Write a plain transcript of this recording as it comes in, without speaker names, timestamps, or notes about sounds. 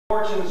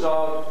Fortunes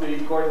of the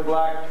Gordon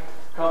Black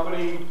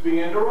company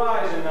began to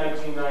rise in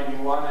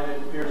 1991, and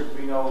it appears to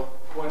be no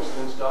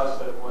coincidence to us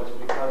that it was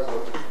because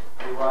of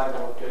the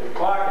arrival of David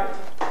Black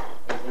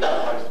as the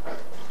vice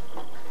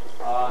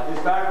president. His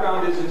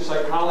background is in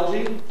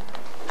psychology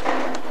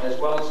as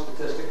well as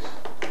statistics.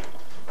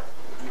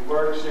 He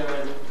works in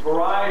a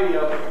variety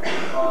of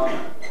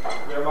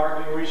their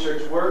marketing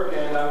research work,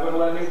 and I'm going to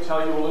let him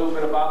tell you a little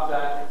bit about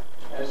that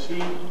as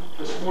he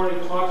this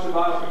morning talks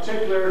about a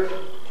particular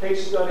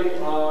case study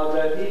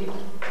that he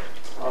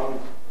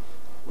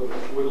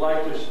would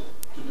like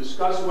to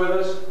discuss with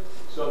us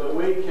so that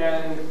we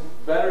can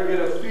better get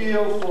a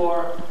feel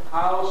for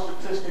how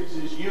statistics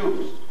is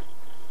used,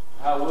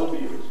 how it will be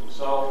used. And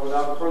so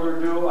without further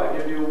ado, I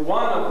give you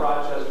one of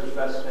Rochester's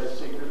best kept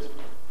secrets,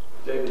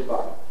 David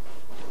Black.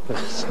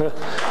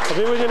 I'll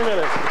be with you in a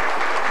minute.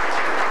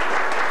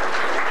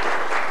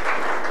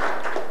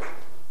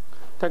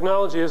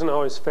 Technology isn't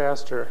always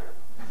faster.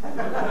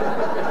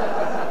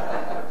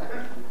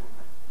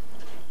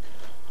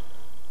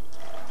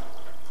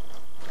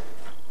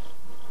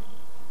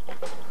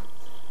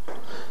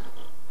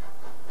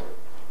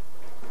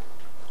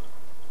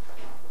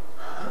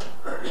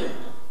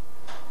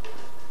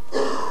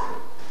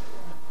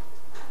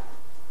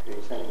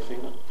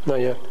 Not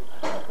yet.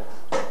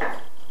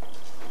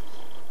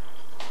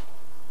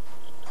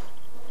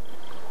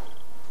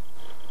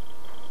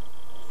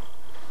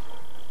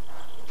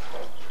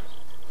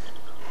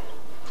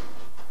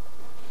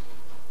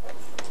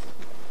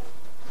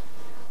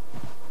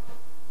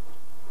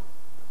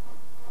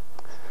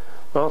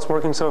 Well, it's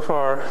working so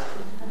far.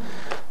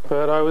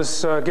 But I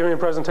was giving a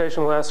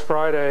presentation last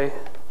Friday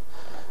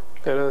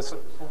at a, I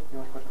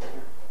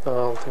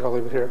think I'll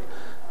leave it here,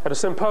 at a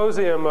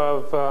symposium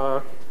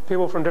of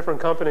people from different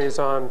companies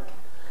on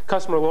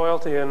customer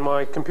loyalty, and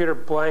my computer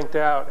blanked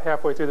out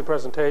halfway through the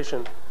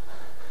presentation.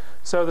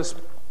 So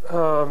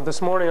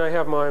this morning I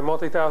have my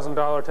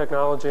multi-$1,000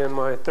 technology and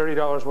my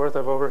 $30 worth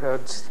of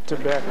overheads to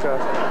back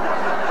up.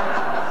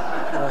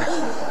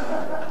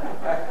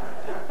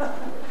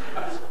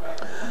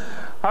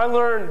 I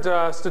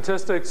learned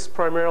statistics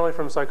primarily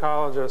from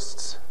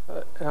psychologists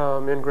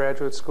in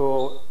graduate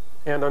school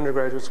and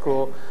undergraduate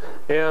school.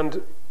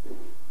 And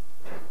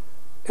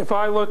if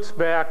I looked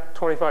back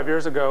 25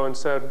 years ago and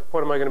said,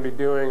 what am I going to be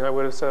doing? I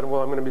would have said,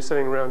 well, I'm going to be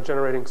sitting around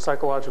generating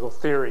psychological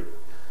theory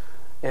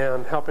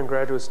and helping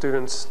graduate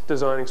students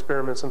design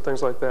experiments and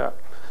things like that.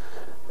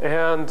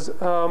 And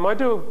I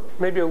do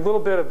maybe a little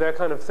bit of that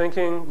kind of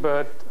thinking,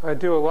 but I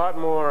do a lot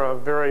more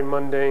of very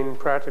mundane,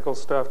 practical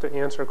stuff to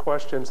answer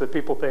questions that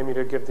people pay me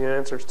to give the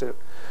answers to.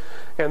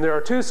 And there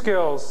are two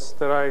skills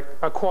that I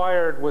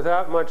acquired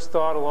without much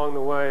thought along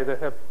the way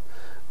that have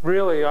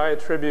really, I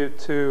attribute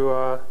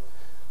to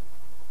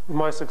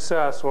my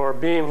success or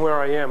being where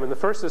I am. And the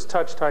first is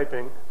touch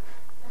typing.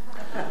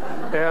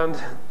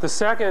 And the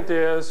second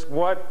is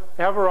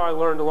whatever I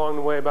learned along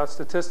the way about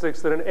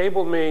statistics that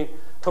enabled me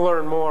to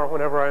learn more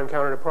whenever I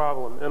encountered a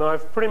problem. And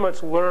I've pretty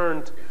much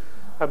learned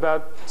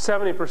about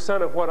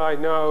 70% of what I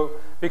know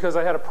because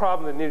I had a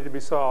problem that needed to be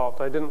solved.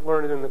 I didn't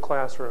learn it in the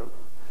classroom.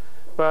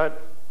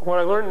 But what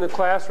I learned in the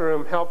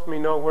classroom helped me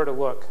know where to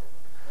look.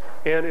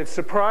 And it's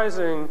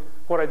surprising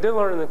what I did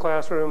learn in the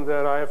classroom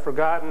that I have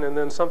forgotten, and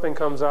then something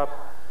comes up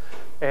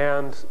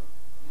and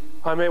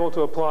I'm able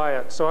to apply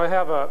it. So I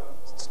have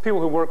people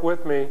who work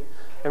with me,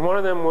 and one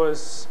of them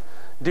was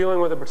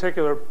dealing with a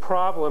particular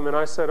problem, and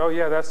I said, oh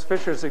yeah, that's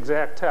Fisher's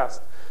exact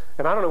test.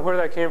 And I don't know where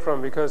that came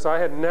from because I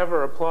had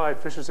never applied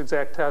Fisher's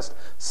exact test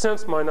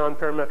since my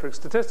non-parametric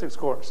statistics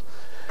course.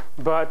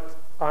 But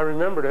I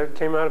remembered it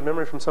came out of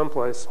memory from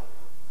someplace.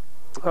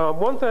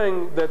 One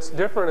thing that's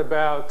different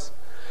about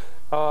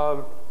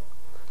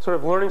sort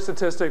of learning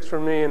statistics for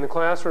me in the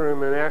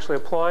classroom and actually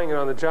applying it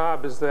on the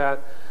job is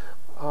that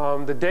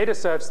the data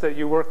sets that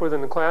you work with in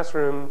the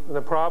classroom,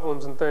 the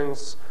problems and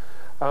things,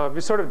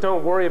 you sort of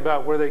don't worry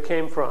about where they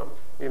came from.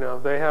 You know,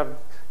 they have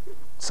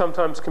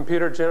sometimes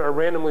or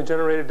randomly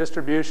generated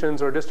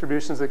distributions or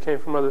distributions that came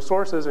from other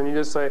sources, and you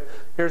just say,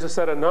 here's a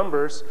set of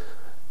numbers,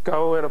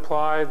 go and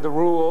apply the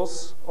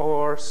rules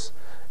or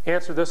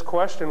answer this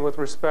question with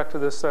respect to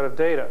this set of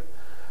data.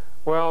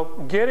 Well,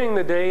 getting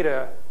the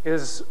data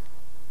is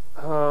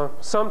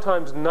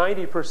sometimes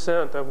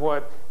 90% of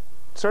what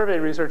survey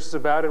research is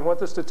about and what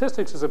the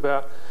statistics is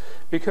about,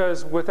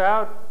 because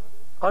without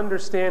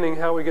understanding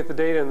how we get the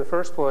data in the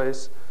first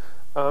place,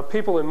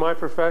 people in my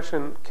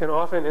profession can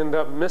often end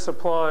up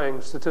misapplying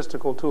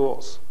statistical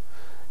tools.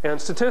 And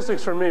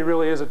statistics for me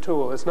really is a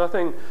tool. It's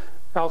nothing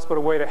else but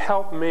a way to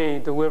help me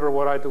deliver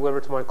what I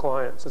deliver to my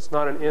clients. It's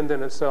not an end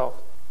in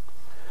itself.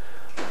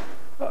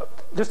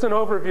 Just an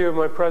overview of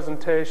my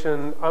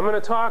presentation. I'm going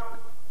to talk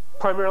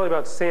primarily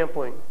about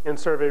sampling in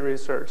survey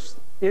research,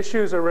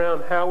 issues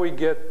around how we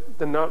get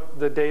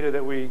the data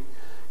that we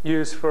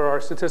use for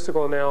our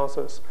statistical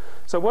analysis.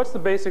 So what's the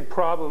basic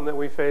problem that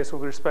we face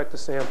with respect to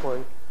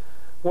sampling?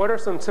 What are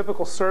some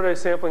typical survey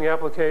sampling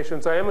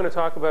applications? I am going to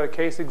talk about a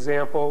case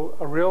example,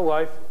 a real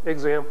life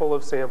example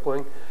of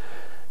sampling.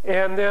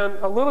 And then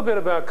a little bit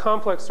about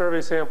complex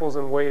survey samples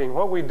and weighting,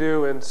 what we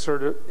do in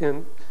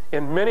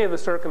many of the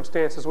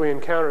circumstances we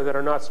encounter that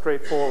are not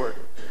straightforward.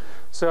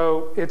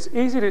 So it's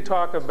easy to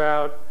talk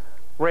about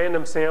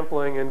random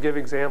sampling and give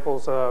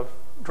examples of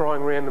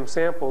drawing random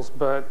samples,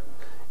 but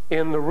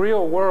in the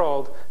real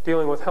world,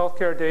 dealing with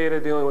healthcare data,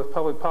 dealing with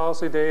public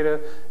policy data,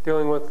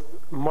 dealing with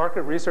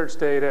market research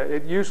data,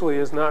 it usually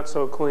is not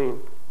so clean.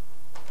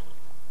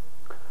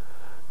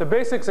 The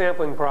basic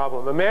sampling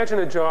problem. Imagine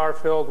a jar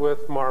filled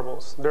with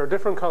marbles. There are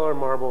different color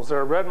marbles. There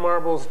are red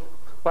marbles,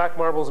 black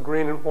marbles,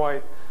 green and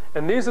white.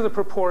 And these are the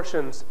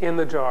proportions in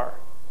the jar.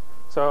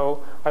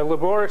 So I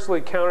laboriously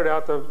counted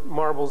out the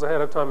marbles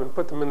ahead of time and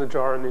put them in the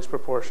jar in these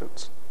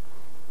proportions.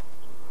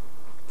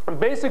 A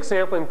basic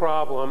sampling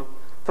problem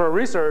for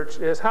research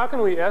is how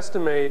can we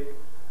estimate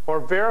or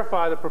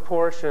verify the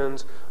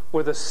proportions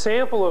with a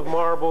sample of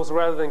marbles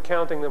rather than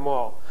counting them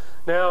all.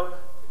 Now,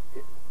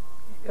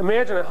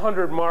 imagine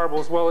 100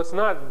 marbles. Well, it's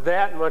not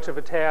that much of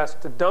a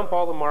task to dump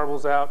all the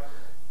marbles out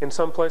in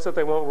some place that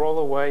they won't roll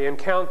away and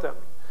count them.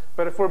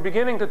 But if we're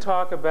beginning to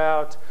talk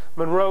about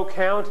Monroe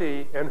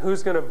County and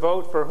who's going to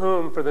vote for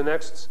whom for the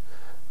next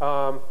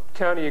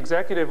county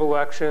executive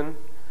election,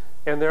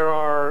 and there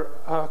are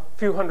a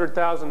few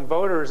 100,000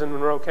 voters in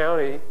Monroe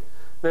County,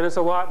 then it's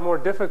a lot more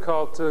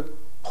difficult to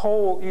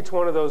poll each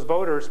one of those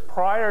voters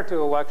prior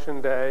to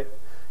election day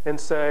and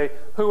say,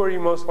 who are you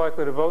most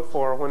likely to vote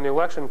for when the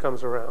election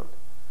comes around?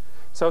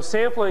 So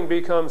sampling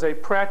becomes a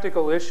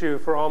practical issue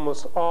for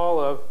almost all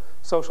of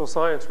social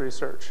science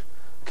research.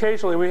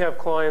 Occasionally we have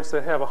clients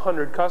that have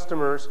 100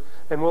 customers,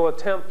 and we'll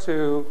attempt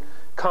to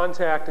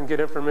contact and get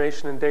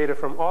information and data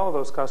from all of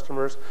those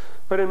customers.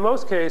 But in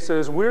most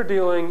cases, we're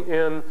dealing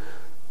in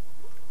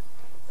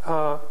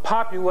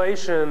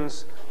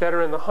populations that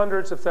are in the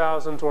hundreds of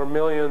thousands or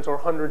millions or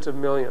hundreds of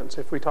millions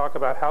if we talk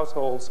about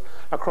households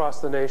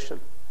across the nation.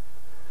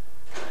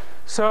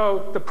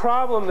 So the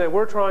problem that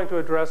we're trying to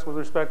address with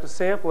respect to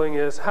sampling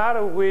is how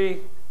do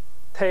we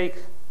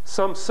take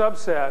some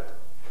subset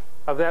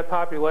of that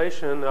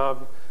population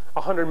of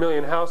 100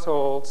 million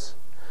households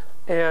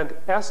and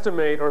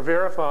estimate or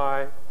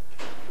verify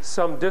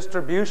some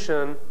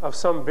distribution of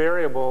some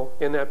variable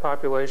in that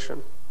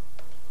population.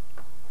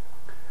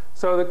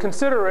 So the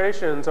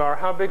considerations are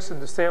how big should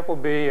the sample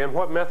be and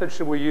what method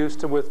should we use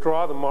to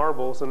withdraw the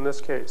marbles in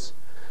this case.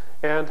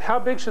 And how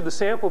big should the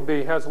sample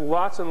be has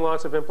lots and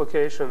lots of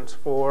implications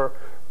for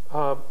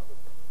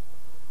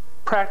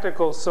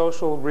practical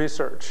social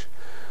research.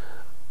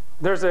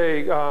 There's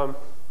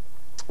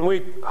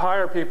we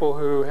hire people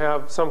who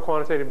have some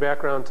quantitative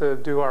background to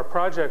do our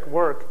project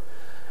work,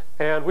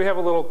 and we have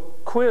a little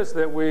quiz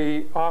that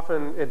we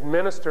often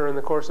administer in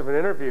the course of an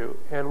interview,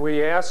 and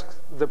we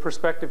ask the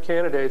prospective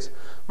candidates,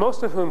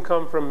 most of whom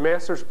come from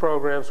master's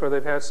programs where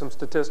they've had some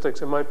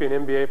statistics. It might be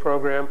an MBA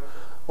program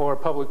or a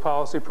public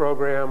policy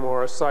program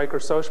or a psych or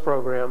social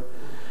program.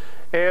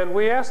 And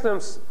we ask them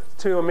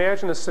to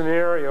imagine a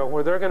scenario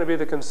where they're going to be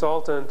the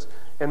consultant,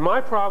 and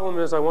my problem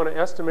is I want to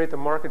estimate the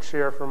market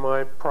share for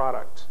my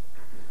product.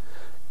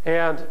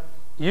 And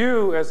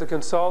you, as a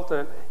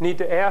consultant, need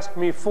to ask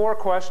me 4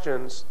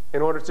 questions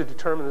in order to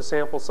determine the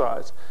sample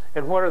size.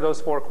 And what are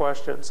those 4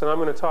 questions? And I'm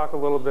going to talk a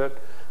little bit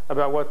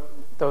about what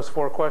those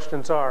 4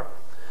 questions are.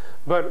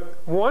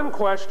 But one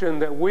question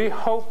that we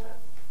hope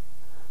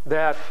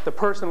that the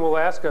person will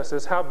ask us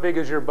is, how big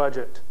is your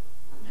budget?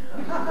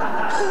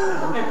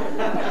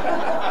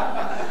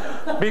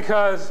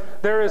 Because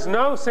there is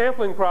no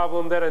sampling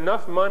problem that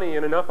enough money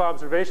and enough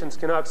observations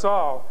cannot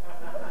solve.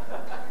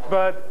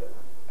 But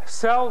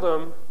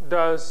seldom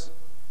does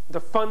the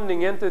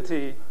funding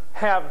entity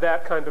have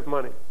that kind of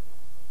money.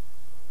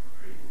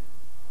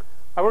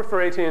 I worked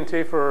for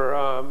AT&T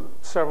for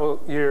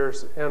several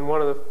years, and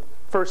one of the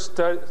first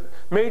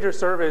major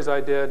surveys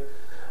I did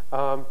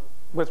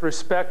with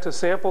respect to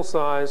sample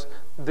size,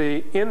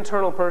 the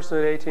internal person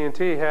at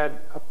AT&T had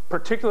a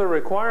particular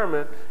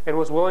requirement and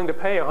was willing to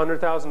pay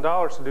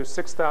 $100,000 to do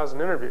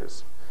 6,000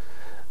 interviews.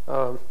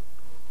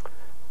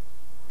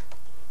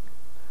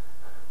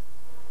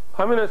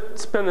 I'm going to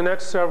spend the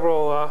next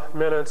several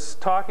minutes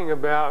talking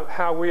about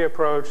how we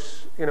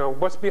approach,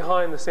 what's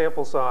behind the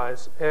sample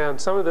size. And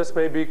some of this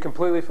may be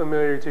completely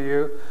familiar to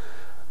you.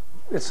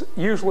 It's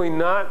usually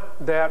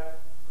not that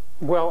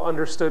well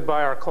understood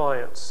by our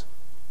clients.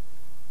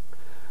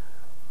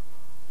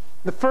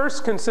 The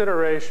first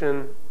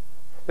consideration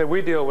that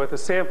we deal with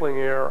is sampling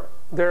error.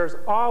 There's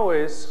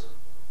always,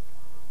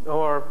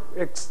 or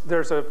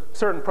there's a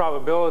certain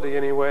probability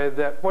anyway,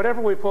 that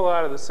whatever we pull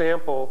out of the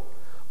sample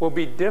will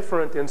be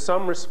different in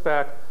some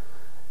respect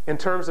in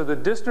terms of the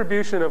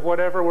distribution of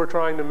whatever we're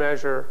trying to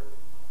measure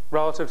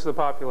relative to the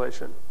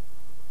population.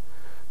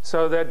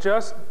 So that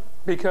just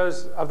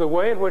because of the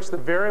way in which the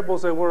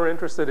variables that we're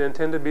interested in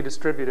tend to be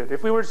distributed.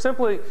 If we were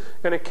simply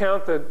going to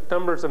count the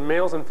numbers of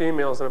males and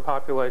females in a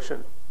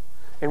population,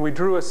 and we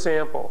drew a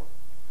sample,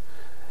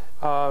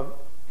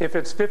 if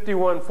it's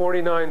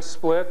 51-49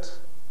 split,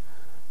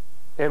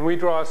 and we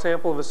draw a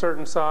sample of a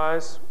certain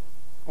size,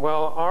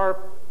 well, our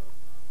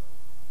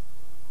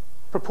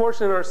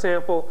proportion in our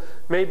sample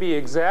may be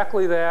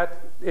exactly that.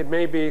 It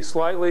may be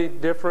slightly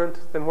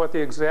different than what the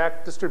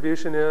exact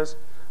distribution is,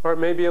 or it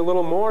may be a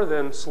little more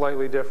than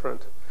slightly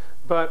different.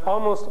 But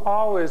almost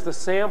always the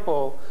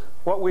sample,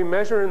 what we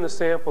measure in the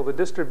sample, the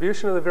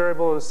distribution of the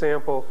variable in the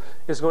sample,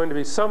 is going to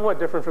be somewhat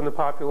different from the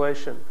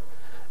population.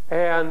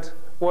 And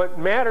what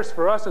matters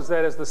for us is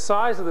that as the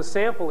size of the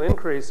sample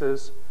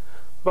increases,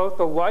 both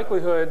the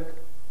likelihood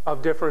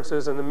of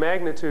differences and the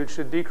magnitude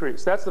should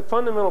decrease. That's the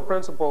fundamental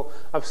principle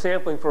of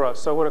sampling for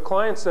us. So when a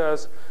client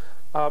says,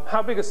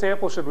 how big a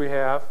sample should we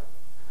have?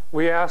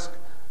 We ask,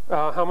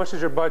 how much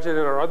is your budget,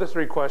 and our other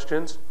three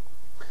questions.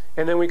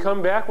 And then we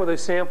come back with a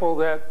sample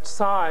that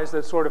size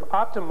that sort of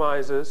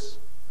optimizes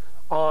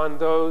on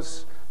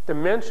those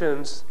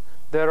dimensions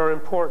that are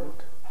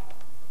important.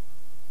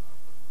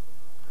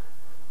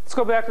 Let's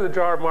go back to the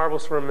jar of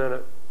marbles for a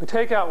minute. We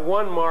take out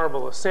one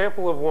marble, a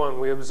sample of one.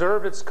 We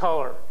observe its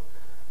color,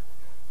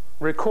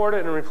 record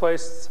it, and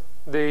replace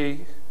the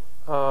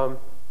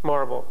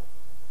marble.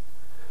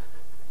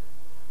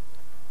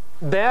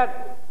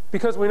 That,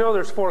 because we know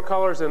there's 4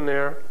 colors in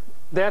there,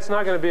 that's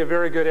not going to be a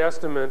very good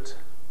estimate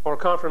or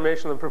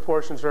confirmation of the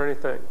proportions or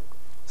anything.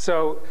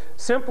 So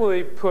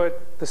simply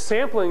put, the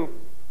sampling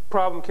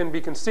problem can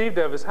be conceived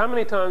of as how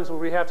many times will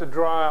we have to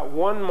draw out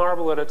one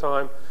marble at a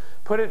time,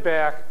 put it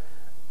back,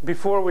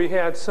 before we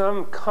had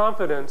some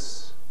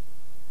confidence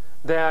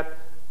that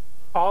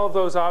all of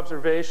those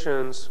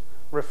observations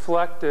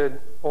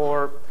reflected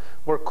or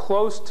were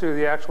close to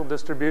the actual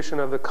distribution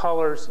of the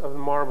colors of the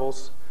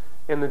marbles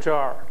in the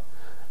jar.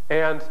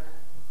 And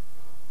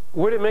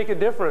would it make a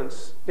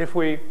difference if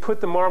we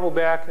put the marble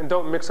back and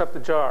don't mix up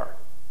the jar?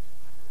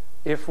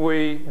 If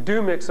we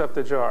do mix up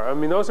the jar? I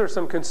mean, those are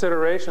some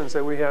considerations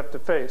that we have to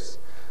face.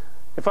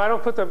 If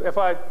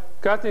I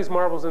got these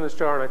marbles in this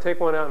jar and I take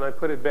one out and I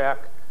put it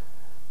back,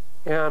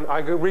 and I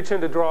reach in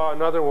to draw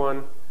another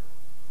one,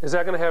 is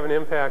that going to have an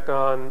impact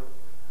on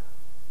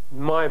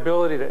my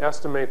ability to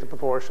estimate the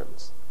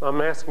proportions?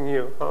 I'm asking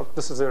you. I'll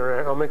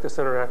make this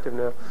interactive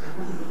now.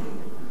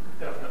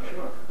 Definitely.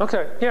 Sure.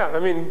 Okay, yeah,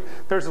 I mean,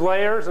 there's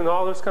layers and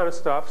all this kind of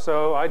stuff.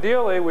 So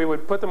ideally, we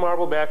would put the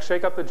marble back,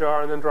 shake up the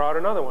jar, and then draw out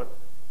another one.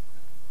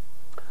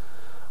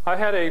 I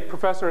had a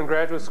professor in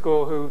graduate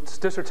school whose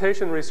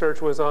dissertation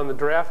research was on the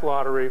draft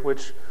lottery,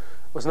 which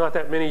was not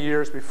that many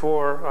years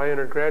before I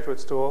entered graduate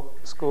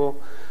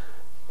school.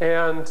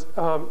 And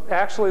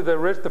actually,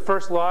 the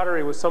first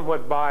lottery was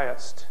somewhat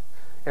biased.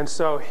 And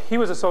so he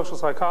was a social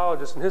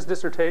psychologist, and his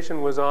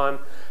dissertation was on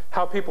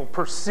how people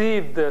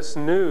perceived this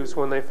news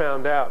when they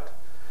found out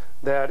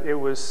that it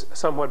was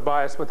somewhat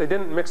biased, but they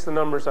didn't mix the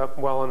numbers up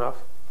well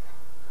enough.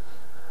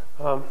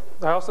 I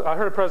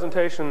heard a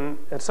presentation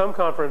at some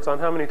conference on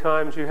how many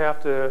times you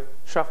have to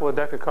shuffle a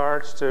deck of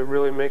cards to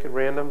really make it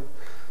random,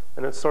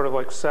 and it's sort of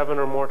like 7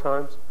 or more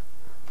times.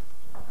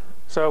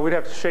 So we'd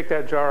have to shake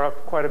that jar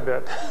up quite a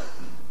bit.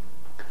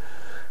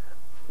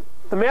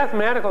 The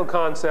mathematical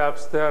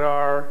concepts that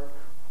are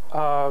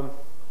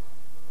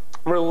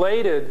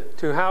related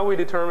to how we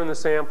determine the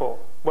sample,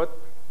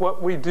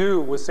 what we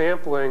do with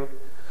sampling,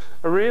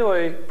 are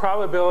really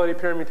probability,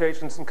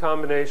 permutations, and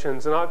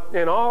combinations. And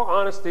in all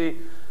honesty,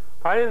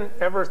 I didn't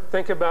ever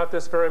think about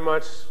this very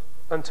much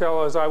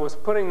until as I was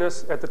putting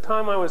this, at the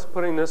time I was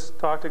putting this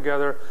talk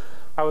together,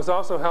 I was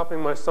also helping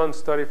my son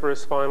study for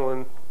his final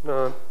in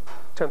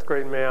 10th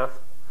grade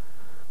math.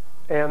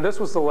 And this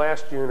was the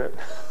last unit.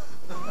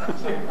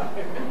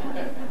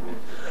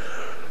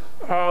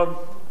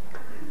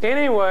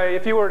 Anyway,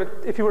 if you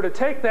were to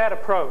take that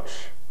approach,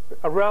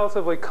 a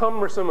relatively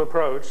cumbersome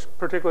approach,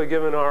 particularly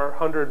given our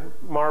 100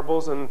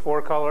 marbles and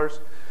 4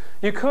 colors,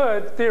 you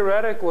could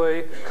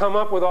theoretically come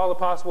up with all the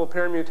possible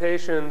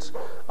permutations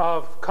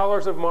of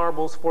colors of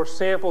marbles for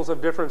samples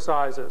of different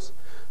sizes.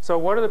 So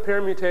what are the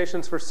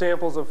permutations for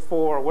samples of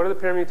 4? What are the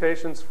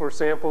permutations for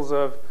samples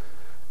of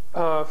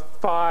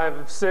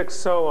 5, 6,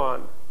 so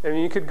on?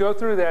 And you could go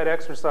through that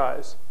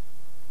exercise.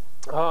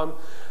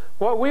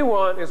 What we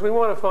want is we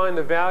want to find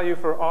the value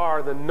for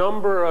R, the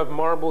number of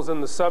marbles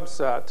in the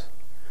subset,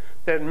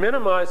 that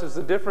minimizes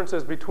the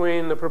differences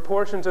between the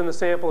proportions in the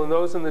sample and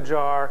those in the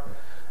jar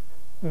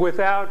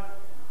without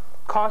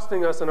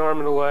costing us an arm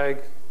and a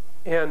leg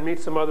and meet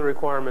some other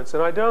requirements.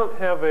 And I don't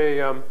have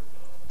a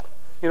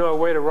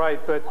way to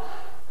write, but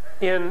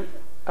in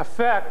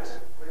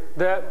effect,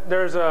 that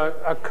there's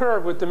a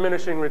curve with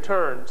diminishing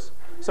returns.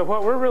 So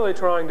what we're really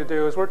trying to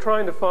do is we're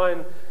trying to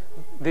find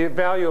the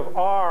value of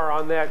R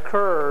on that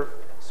curve,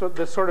 so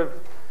that's sort of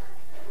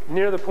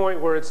near the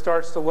point where it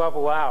starts to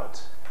level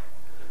out.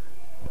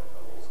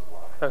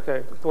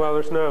 Okay, well,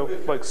 there's no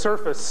like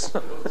surface,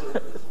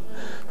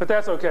 but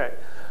that's okay.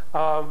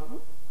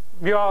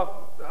 You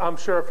all, I'm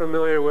sure, are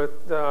familiar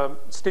with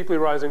steeply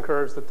rising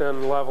curves that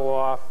then level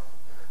off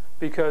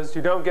because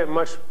you don't get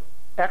much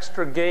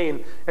extra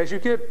gain. As you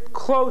get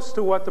close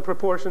to what the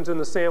proportions in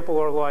the sample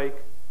are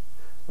like,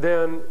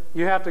 then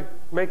you have to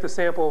make the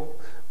sample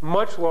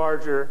much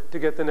larger to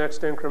get the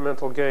next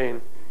incremental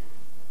gain.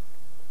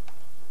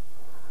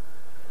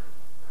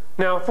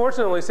 Now,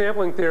 fortunately,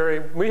 sampling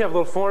theory, we have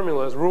little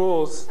formulas,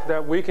 rules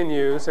that we can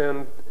use,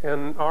 and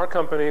in our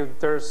company,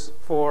 there's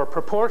for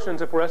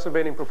proportions, if we're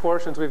estimating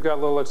proportions, we've got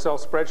a little Excel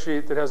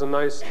spreadsheet that has a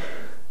nice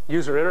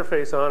user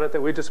interface on it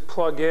that we just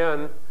plug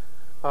in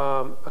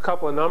a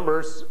couple of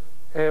numbers,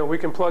 and we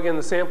can plug in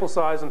the sample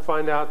size and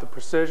find out the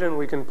precision.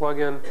 We can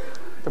plug in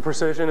the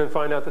precision and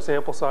find out the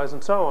sample size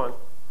and so on.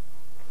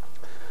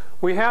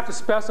 We have to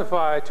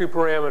specify 2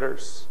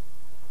 parameters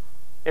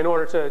in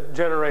order to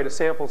generate a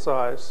sample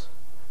size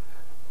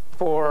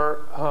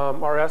for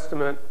our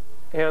estimate,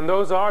 and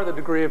those are the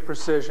degree of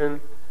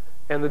precision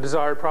and the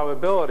desired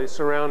probability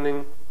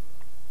surrounding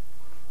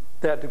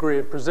that degree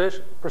of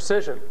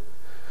precision.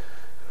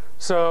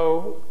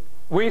 So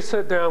we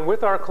sit down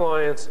with our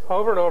clients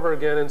over and over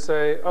again and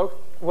say, oh,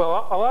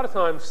 well, a lot of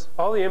times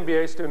all the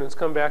MBA students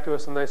come back to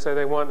us and they say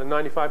they want a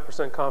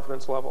 95%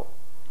 confidence level.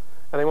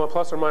 And they want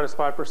plus or minus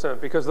 5%,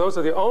 because those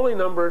are the only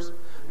numbers,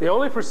 the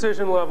only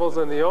precision levels,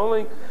 and the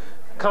only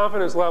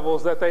confidence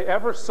levels that they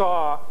ever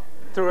saw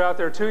throughout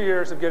their 2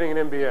 years of getting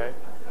an MBA.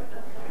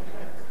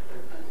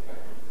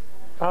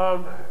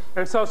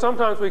 And so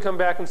sometimes we come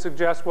back and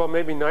suggest, well,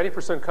 maybe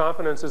 90%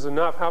 confidence is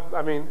enough.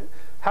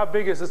 How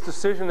big is this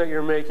decision that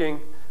you're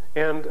making?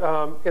 And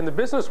in the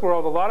business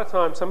world, a lot of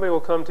times somebody will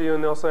come to you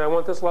and they'll say, I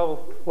want this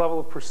level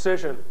of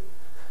precision.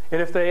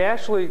 And if they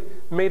actually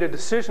made a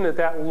decision at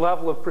that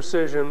level of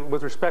precision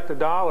with respect to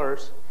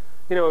dollars,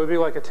 it would be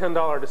like a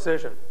 $10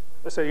 decision.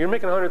 They say, you're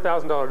making a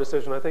 $100,000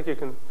 decision. I think you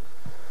can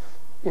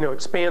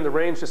expand the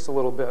range just a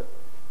little bit.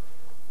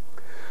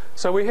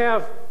 So we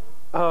have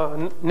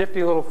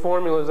nifty little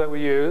formulas that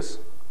we use,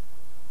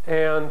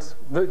 and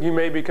you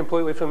may be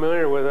completely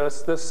familiar with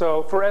this.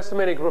 So for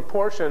estimating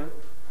proportion,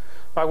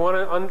 if I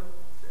want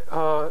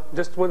to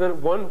just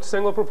within one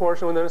single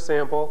proportion within a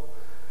sample,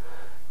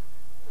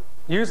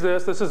 use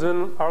this. This is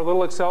in our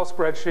little Excel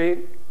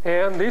spreadsheet,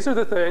 and these are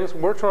the things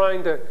we're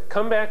trying to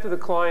come back to the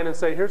client and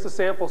say, here's the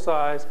sample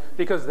size,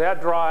 because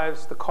that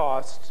drives the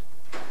cost.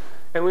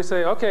 And we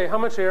say, okay, how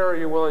much error are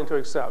you willing to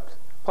accept?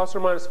 Plus or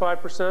minus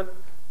 5%?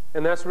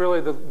 And that's really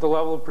the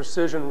level of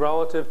precision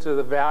relative to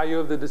the value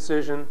of the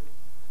decision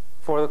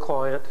for the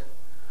client.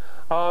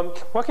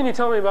 What can you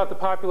tell me about the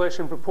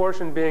population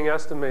proportion being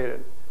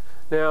estimated?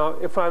 Now,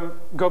 if I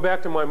go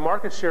back to my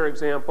market share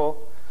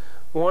example,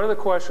 one of the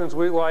questions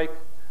we like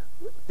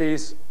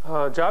these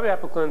job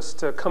applicants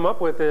to come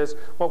up with is,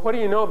 well, what do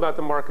you know about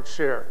the market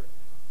share?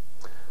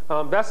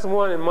 That's the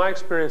one, in my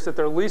experience, that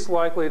they're least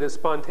likely to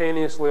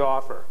spontaneously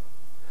offer.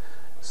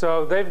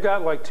 So they've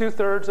got like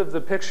 2/3 of the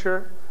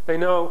picture. They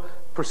know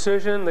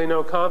precision, they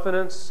know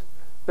confidence,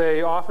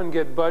 they often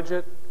get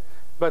budget,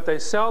 but they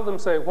seldom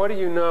say, what do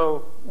you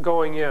know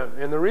going in?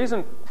 And the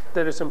reason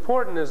that it's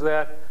important is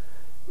that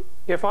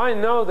if I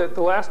know that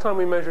the last time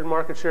we measured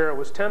market share it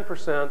was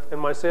 10%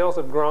 and my sales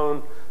have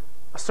grown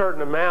a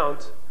certain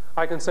amount,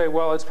 I can say,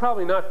 well, it's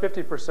probably not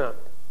 50%.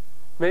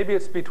 Maybe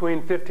it's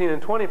between 15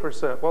 and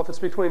 20%. Well, if it's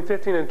between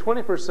 15 and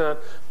 20%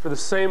 for the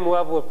same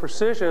level of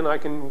precision, I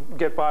can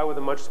get by with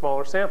a much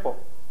smaller sample.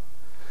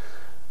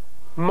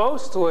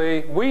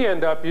 Mostly, we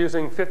end up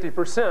using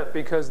 50%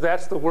 because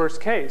that's the worst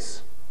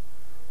case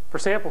for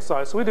sample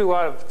size. So we do a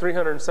lot of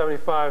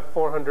 375,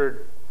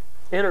 400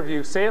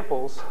 interview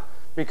samples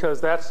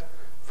because that's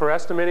for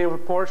estimating a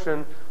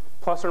proportion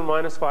plus or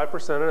minus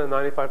 5% at a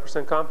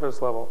 95%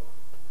 confidence level.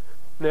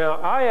 Now,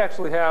 I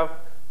actually have,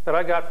 that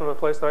I got from a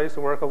place that I used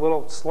to work, a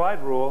little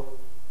slide rule,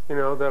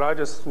 that I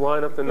just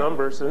line up the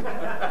numbers.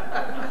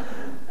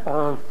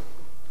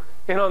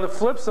 And on the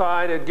flip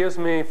side, it gives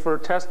me, for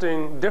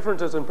testing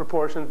differences in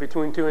proportions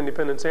between 2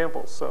 independent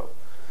samples. So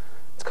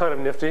it's kind of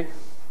nifty.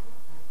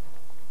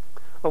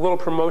 A little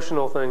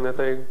promotional thing that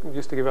they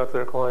used to give out to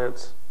their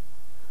clients.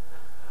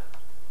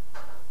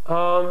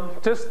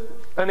 Just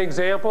an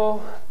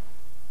example.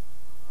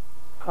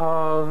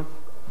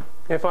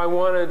 If I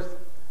wanted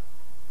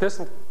this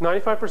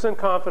 95%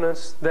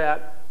 confidence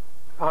that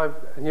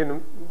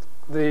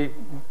the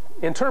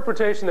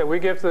interpretation that we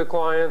give to the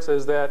clients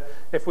is that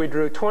if we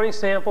drew 20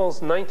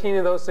 samples, 19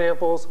 of those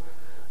samples,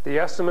 the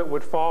estimate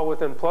would fall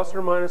within plus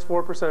or minus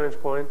 4 percentage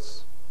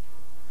points.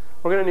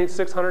 We're going to need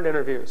 600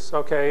 interviews,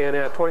 okay? And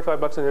at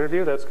 $25 an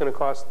interview, that's going to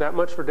cost that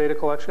much for data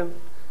collection.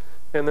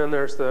 And then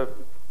there's the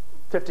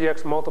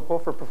 50x multiple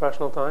for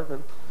professional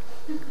time.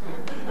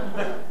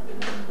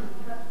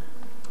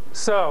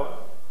 So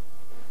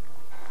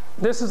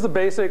this is the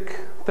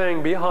basic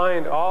thing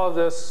behind all of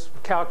this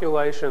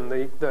calculation,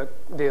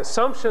 the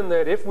assumption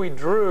that if we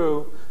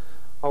drew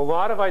a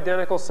lot of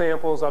identical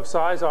samples of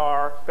size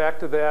R, back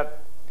to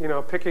that,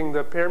 picking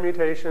the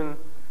permutation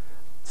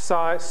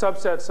size,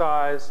 subset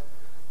size,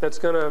 that's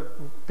going to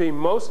be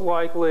most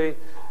likely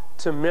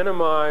to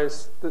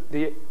minimize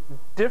the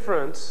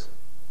difference.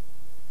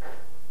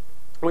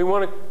 We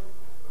want to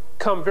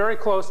come very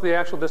close to the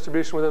actual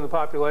distribution within the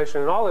population.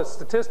 And all the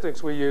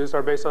statistics we use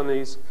are based on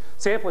these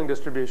sampling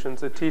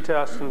distributions, the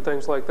t-tests and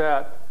things like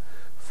that,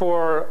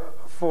 for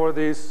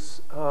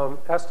these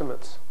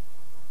estimates.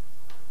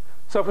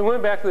 So if we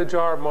went back to the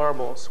jar of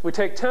marbles, we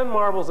take 10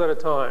 marbles at a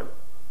time.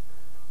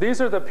 these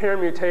are the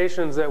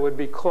permutations that would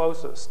be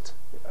closest.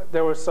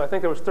 I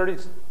think there was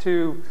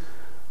 32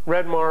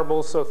 red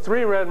marbles, so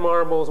 3 red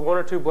marbles, 1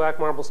 or 2 black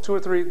marbles, 2 or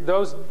 3,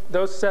 those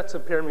sets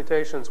of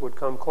permutations would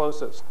come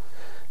closest.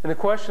 And the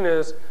question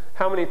is,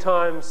 how many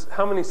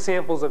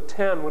samples of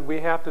 10 would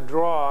we have to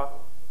draw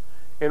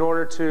in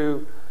order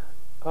to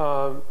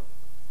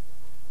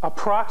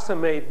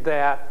approximate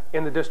that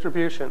in the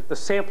distribution, the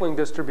sampling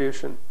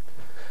distribution?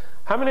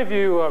 How many of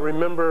you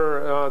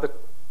remember the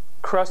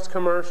Crust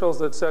commercials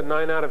that said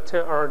 9 out of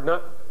 10, or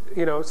not,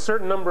 a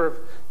certain number of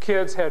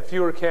kids had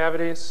fewer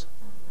cavities?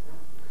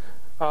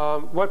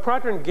 What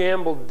Procter &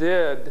 Gamble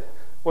did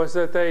was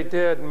that they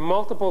did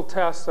multiple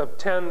tests of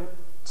 10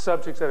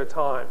 subjects at a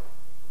time.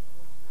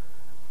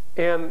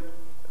 And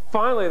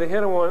finally, they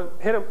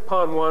hit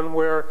upon one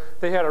where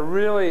they had a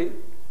really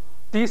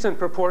decent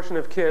proportion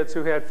of kids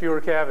who had fewer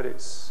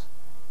cavities.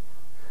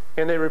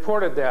 And they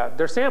reported that.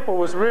 Their sample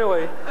was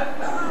really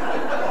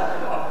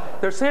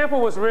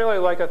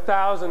like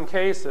 1,000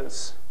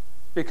 cases,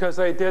 because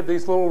they did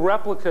these little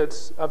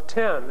replicates of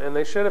 10, and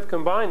they should have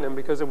combined them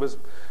because it was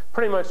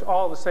pretty much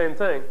all the same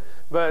thing.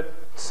 But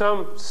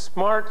some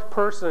smart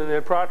person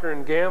at Procter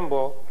 &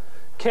 Gamble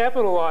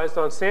capitalized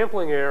on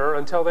sampling error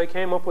until they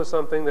came up with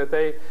something that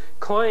they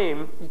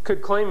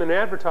could claim in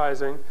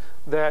advertising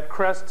that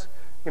Crest,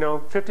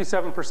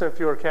 57%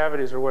 fewer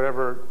cavities, or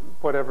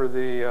whatever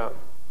the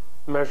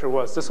measure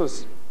was.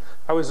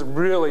 I was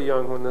really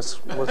young when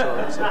this was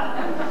on.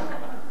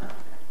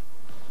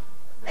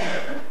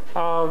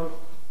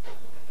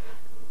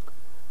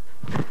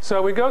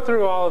 So we go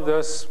through all of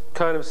this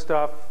kind of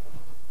stuff,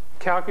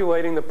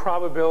 calculating the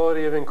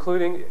probability of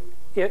including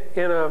it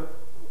in a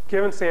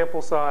given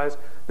sample size.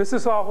 This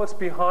is all what's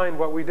behind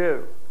what we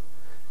do.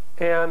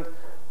 And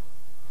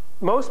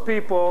most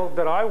people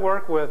that I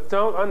work with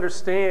don't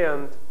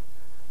understand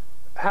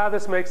how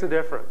this makes a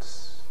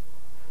difference.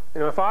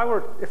 If I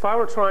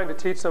were trying to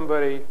teach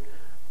somebody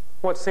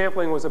what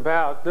sampling was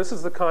about, this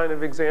is the kind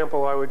of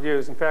example I would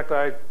use. In fact,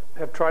 I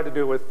have tried to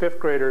do it with 5th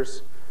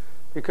graders,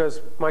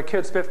 because my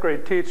kid's 5th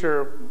grade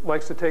teacher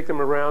likes to take them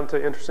around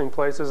to interesting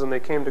places, and they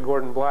came to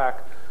Gordon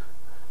Black.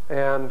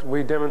 And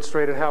we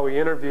demonstrated how we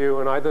interview,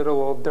 and I did a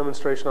little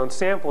demonstration on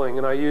sampling,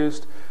 and I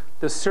used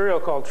this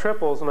cereal called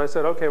triples, and I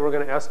said, okay, we're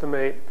going to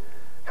estimate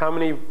how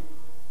many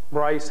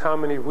rice, how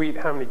many wheat,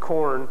 how many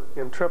corn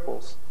in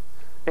triples,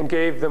 and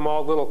gave them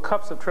all little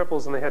cups of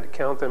triples, and they had to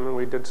count them, and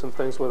we did some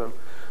things with them.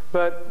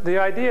 But the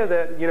idea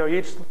that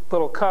each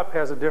little cup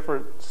has a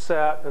different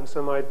set and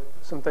some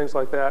things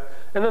like that,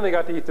 and then they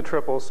got to eat the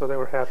triples, so they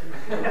were happy.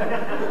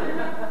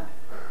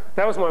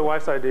 That was my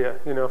wife's idea,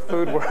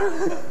 food.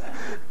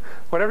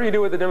 Whatever you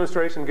do with the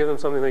demonstration, give them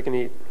something they can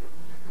eat.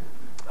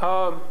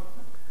 I've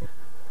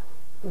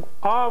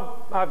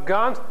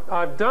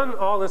done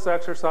all this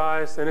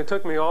exercise, and it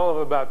took me all of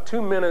about 2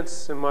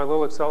 minutes in my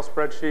little Excel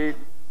spreadsheet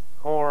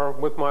or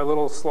with my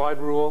little slide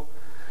rule.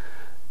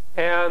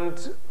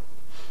 And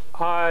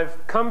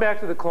I've come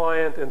back to the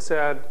client and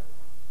said,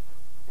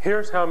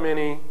 here's how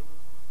many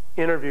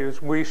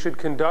interviews we should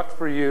conduct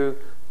for you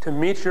to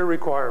meet your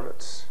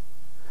requirements.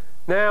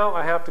 Now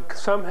I have to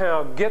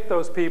somehow get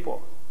those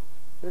people.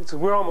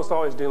 We're almost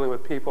always dealing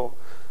with people,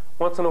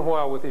 once in a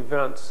while with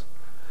events.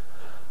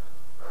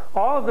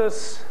 All of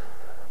this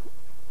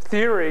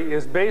theory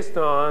is based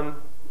on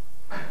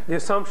the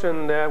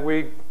assumption that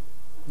we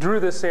drew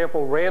this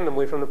sample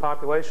randomly from the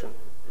population.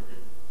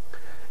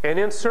 And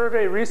in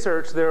survey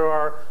research, there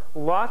are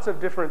lots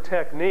of different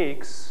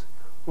techniques,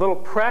 little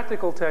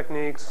practical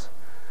techniques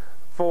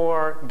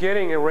for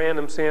getting a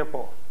random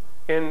sample.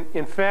 And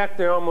in fact,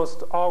 they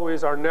almost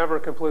always are never a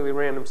completely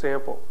random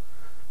sample.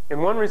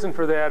 And one reason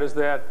for that is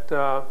that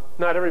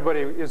not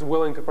everybody is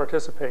willing to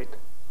participate.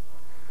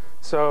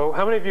 So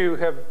how many of you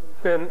have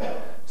been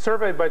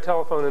surveyed by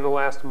telephone in the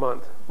last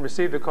month,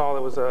 received a call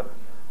that was a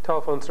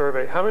telephone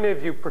survey? How many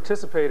of you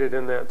participated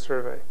in that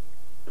survey?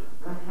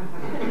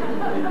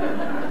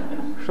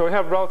 So we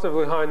have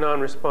relatively high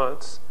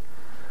non-response.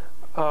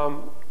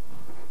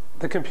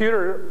 The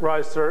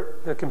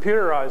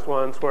computerized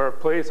ones, where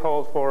please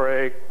hold for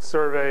a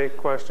survey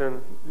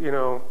question,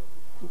 a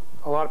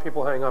lot of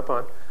people hang up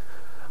on.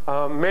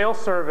 Mail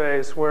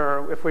surveys,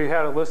 where if we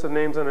had a list of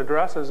names and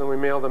addresses and we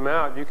mailed them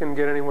out, you can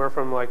get anywhere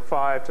from like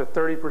 5 to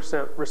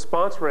 30%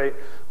 response rate,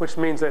 which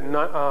means that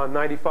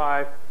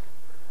 95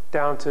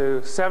 down to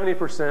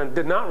 70%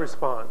 did not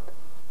respond.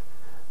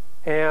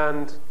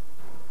 And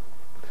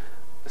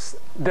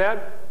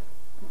that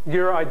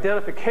your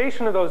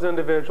identification of those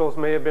individuals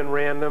may have been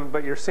random,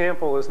 but your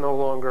sample is no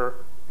longer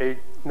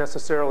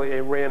necessarily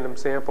a random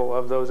sample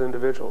of those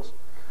individuals.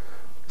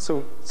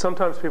 So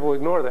sometimes people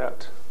ignore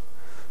that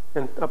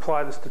and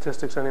apply the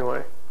statistics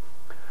anyway.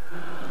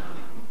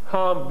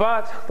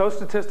 But those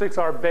statistics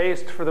are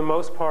based, for the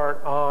most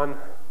part, on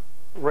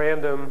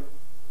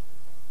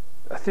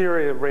a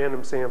theory of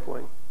random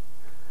sampling.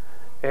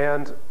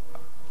 And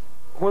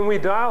when we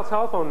dial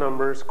telephone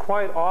numbers,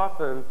 quite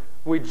often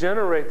we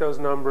generate those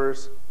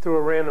numbers through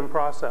a random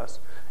process.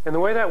 And the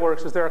way that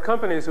works is there are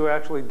companies who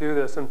actually do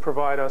this and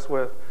provide us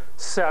with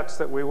sets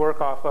that we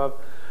work off of.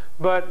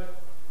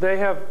 but they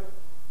have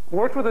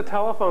worked with the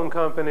telephone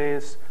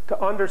companies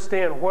to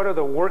understand what are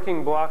the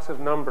working blocks of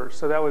numbers.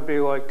 So that would be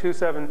like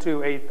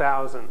 272,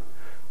 8000,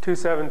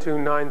 272,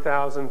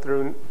 9000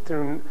 through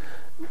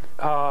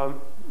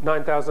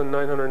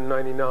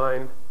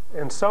 9999,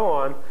 and so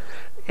on.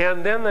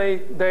 And then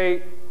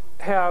they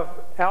have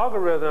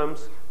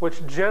algorithms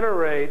which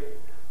generate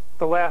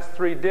the last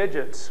 3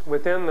 digits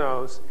within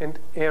those and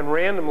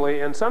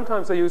randomly, and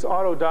sometimes they use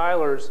auto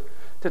dialers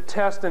to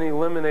test and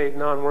eliminate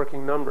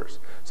non-working numbers.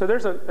 So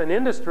there's an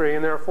industry,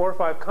 and there are 4 or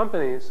 5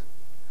 companies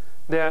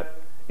that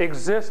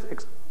exist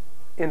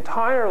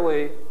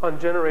entirely on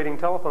generating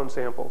telephone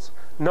samples,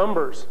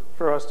 numbers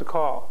for us to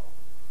call.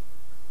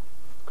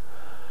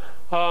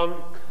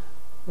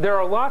 There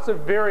are lots of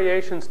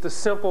variations to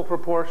simple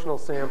proportional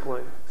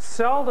sampling.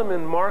 Seldom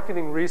in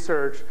marketing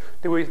research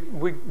do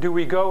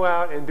we go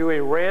out and do a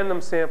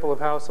random sample of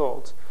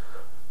households.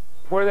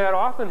 Where that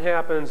often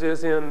happens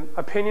is in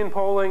opinion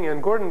polling,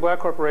 and Gordon Black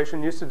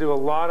Corporation used to do a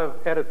lot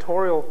of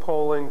editorial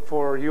polling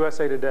for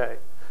USA Today.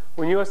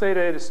 When USA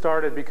Today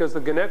started, because the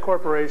Gannett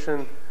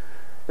Corporation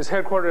is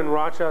headquartered in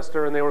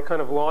Rochester, and they were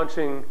kind of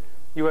launching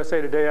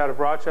USA Today out of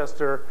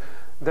Rochester,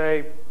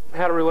 they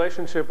had a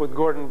relationship with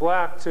Gordon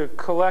Black to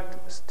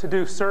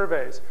do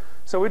surveys.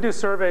 So we do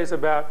surveys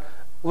about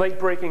late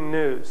breaking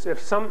news.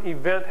 If some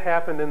event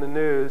happened in the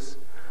news,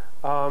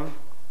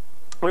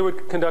 we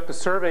would conduct a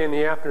survey in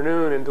the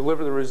afternoon and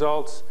deliver the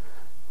results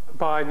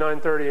by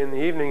 9:30 in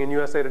the evening, and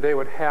USA Today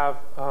would have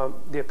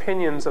the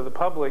opinions of the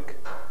public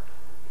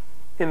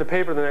in the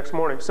paper the next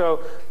morning.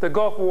 So the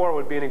Gulf War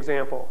would be an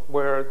example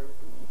where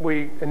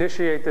we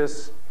initiate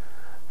this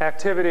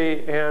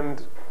activity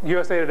and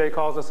USA Today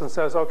calls us and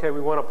says, okay,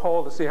 we want a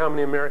poll to see how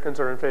many Americans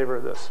are in favor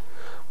of this.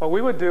 Well,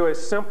 we would do a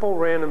simple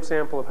random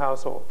sample of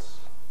households.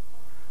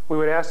 We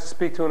would ask to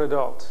speak to an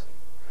adult.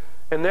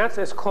 And that's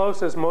as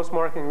close as most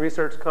marketing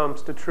research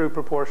comes to true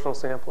proportional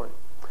sampling.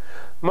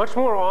 Much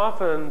more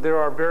often, there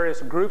are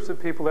various groups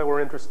of people that we're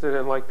interested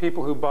in, like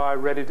people who buy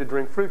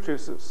ready-to-drink fruit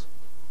juices.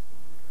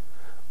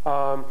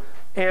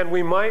 And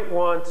we might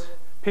want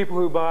people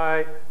who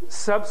buy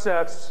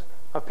subsets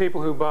of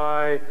people who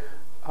buy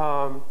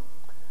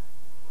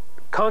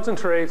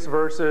concentrates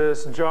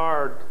versus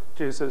jarred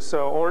juices.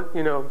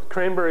 So,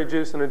 cranberry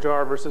juice in a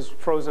jar versus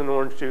frozen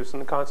orange juice in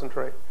the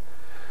concentrate.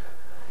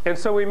 And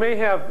so we may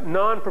have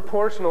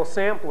non-proportional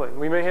sampling.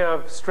 We may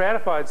have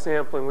stratified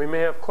sampling. We may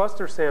have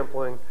cluster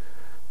sampling,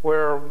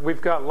 where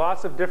we've got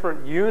lots of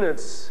different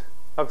units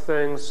of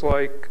things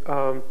like,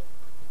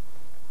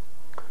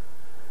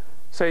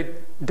 say,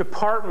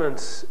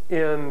 departments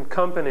in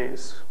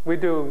companies. We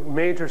do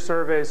major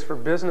surveys for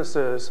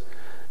businesses,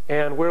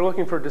 and we're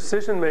looking for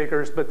decision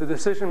makers, but the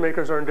decision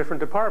makers are in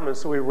different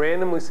departments. So we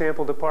randomly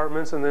sample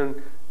departments and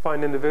then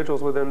find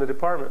individuals within the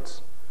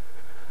departments.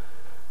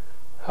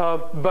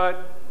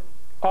 But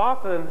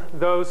often,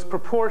 those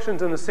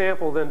proportions in the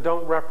sample then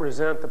don't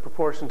represent the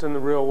proportions in the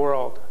real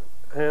world.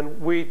 And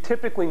we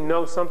typically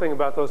know something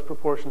about those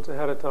proportions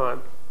ahead of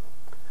time.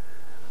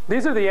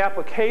 These are the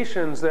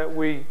applications that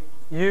we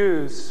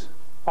use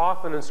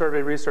often in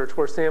survey research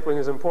where sampling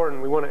is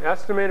important. We want to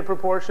estimate a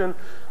proportion.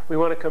 We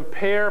want to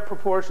compare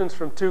proportions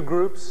from 2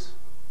 groups,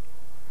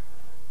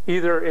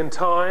 either in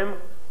time,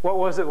 what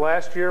was it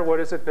last year, what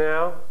is it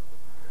now?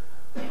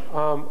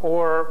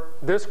 Or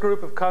this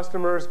group of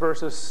customers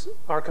versus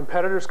our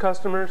competitors'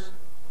 customers.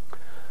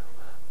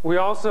 We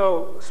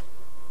also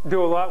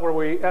do a lot where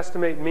we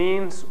estimate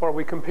means or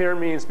we compare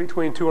means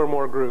between 2 or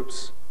more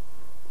groups.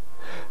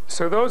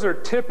 So those are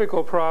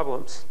typical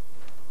problems.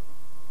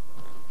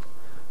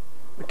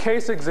 A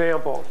case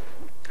example.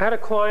 I had a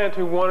client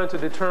who wanted to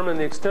determine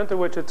the extent to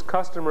which its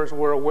customers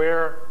were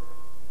aware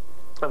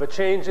of a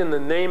change in the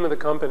name of the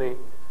company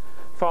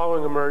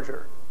following a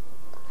merger.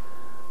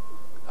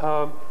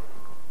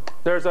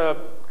 There's a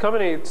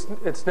company,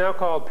 it's now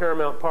called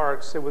Paramount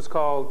Parks. It was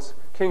called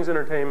King's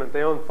Entertainment.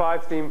 They own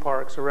 5 theme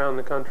parks around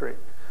the country.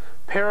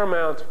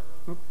 Paramount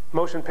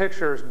Motion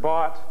Pictures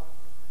bought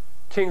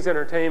King's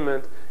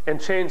Entertainment and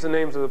changed the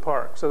names of the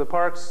parks. So the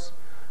parks,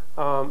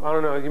 I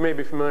don't know, you may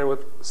be familiar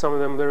with some of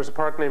them. There's a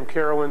park named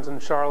Carowinds in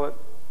Charlotte,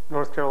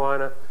 North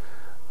Carolina,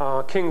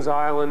 Kings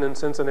Island in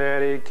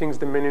Cincinnati, Kings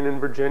Dominion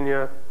in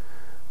Virginia,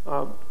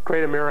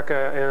 Great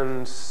America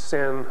in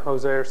San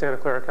Jose or Santa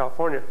Clara,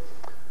 California,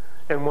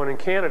 and one in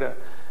Canada.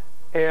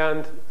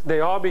 And they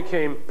all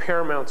became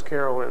Paramount's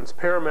Carowinds,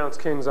 Paramount's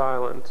Kings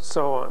Island,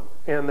 so on.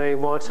 And they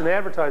launched an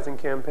advertising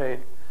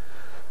campaign.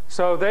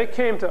 So they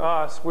came to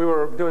us, we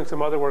were doing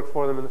some other work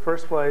for them in the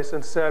first place,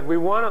 and said, we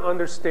want to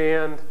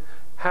understand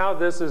how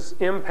this is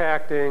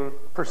impacting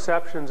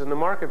perceptions in the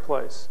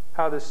marketplace,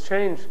 how this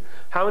changed,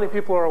 how many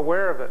people are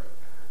aware of it.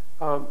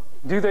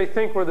 Do they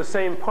think we're the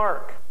same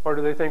park, or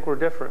do they think we're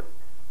different?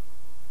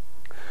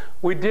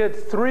 We did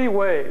 3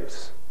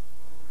 waves.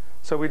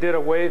 So we did a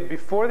wave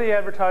before the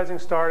advertising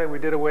started, we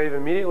did a wave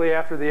immediately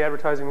after the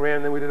advertising ran,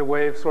 and then we did a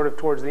wave sort of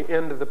towards the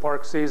end of the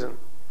park season.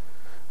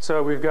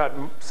 So we've got,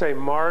 say,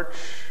 March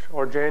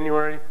or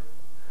January,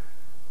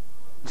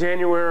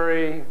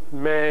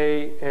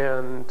 May,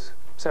 and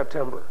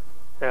September.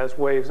 as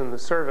waves in the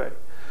survey.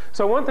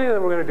 So one thing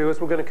that we're going to do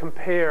is we're going to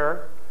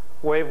compare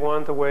wave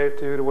 1 to wave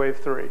 2 to wave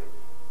 3.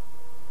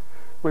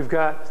 We've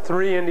got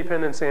 3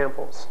 independent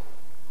samples.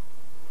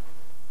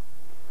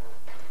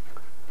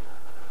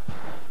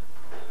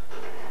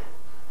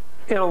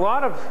 In a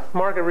lot of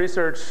market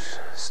research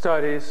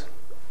studies,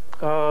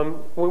 we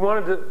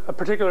want a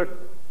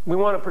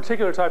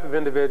particular type of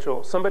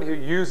individual, somebody who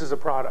uses a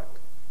product,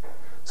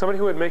 somebody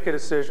who would make a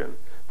decision.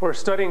 If we're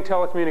studying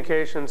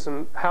telecommunications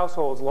and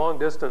households, long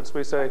distance,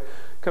 we say,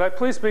 could I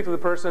please speak to the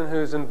person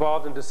who's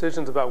involved in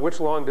decisions about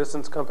which long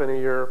distance company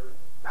your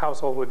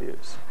household would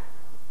use?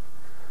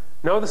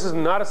 No, this is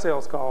not a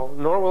sales call,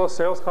 nor will a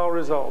sales call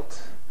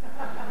result.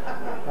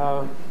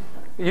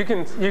 You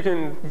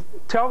can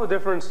tell the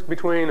difference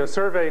between a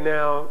survey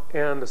now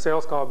and a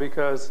sales call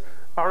because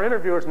our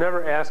interviewers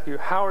never ask you,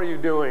 how are you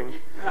doing?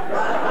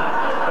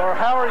 Or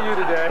how are you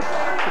today?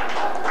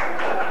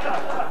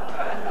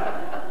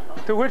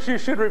 To which you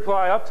should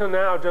reply, up to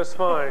now, just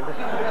fine.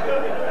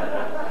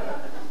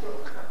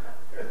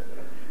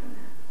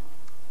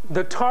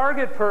 The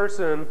target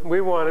person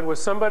we wanted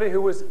was somebody who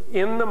was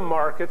in the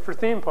market for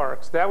theme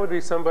parks. That would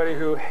be somebody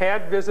who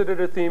had visited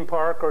a theme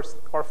park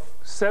or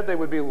said they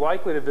would be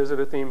likely to visit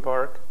a theme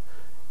park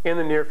in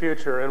the near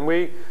future. And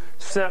we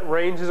set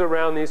ranges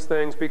around these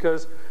things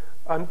because,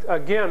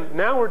 again,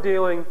 now we're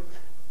dealing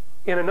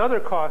in another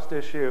cost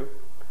issue.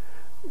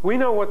 We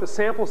know what the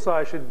sample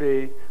size should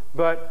be,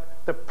 but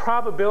the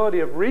probability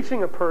of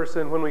reaching a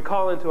person when we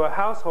call into a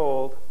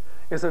household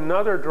is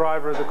another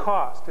driver of the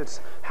cost.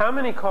 It's how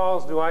many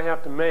calls do I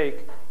have to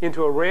make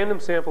into a random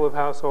sample of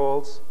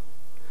households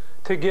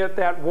to get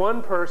that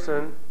one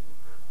person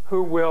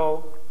who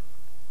will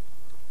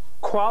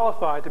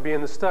qualify to be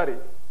in the study.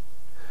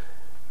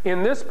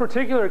 In this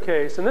particular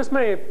case, and this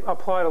may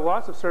apply to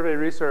lots of survey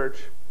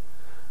research,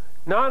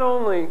 not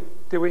only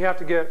do we have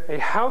to get a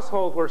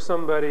household where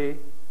somebody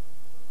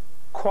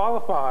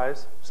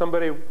qualifies,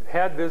 somebody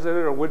had visited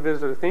or would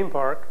visit a theme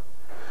park,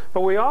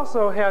 but we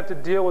also had to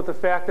deal with the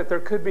fact that there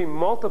could be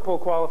multiple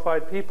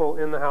qualified people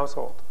in the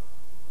household.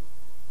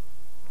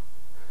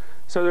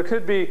 So there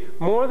could be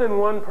more than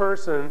one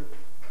person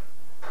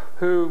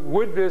who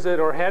would visit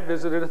or had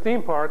visited a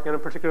theme park in a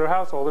particular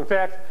household. In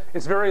fact,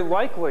 it's very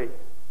likely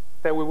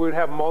that we would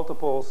have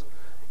multiples.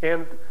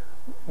 And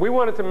we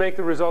wanted to make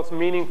the results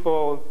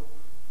meaningful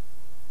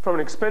from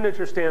an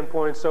expenditure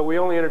standpoint, so we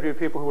only interviewed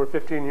people who were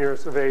 15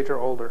 years of age or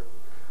older.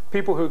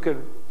 People who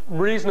could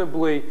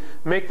reasonably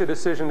make the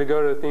decision to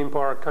go to the theme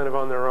park kind of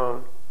on their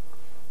own.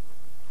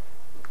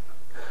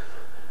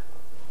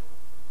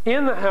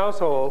 In the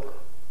household,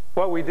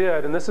 what we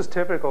did, and this is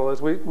typical, is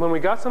when we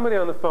got somebody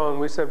on the phone,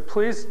 we said,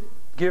 please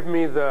give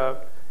me the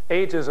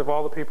ages of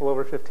all the people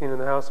over 15 in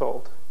the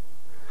household.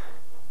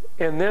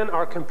 And then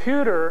our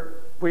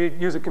computer, we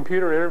use a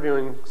computer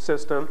interviewing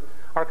system,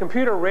 our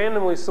computer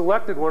randomly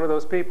selected one of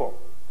those people.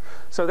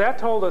 So that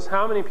told us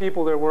how many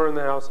people there were in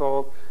the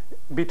household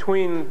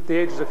between the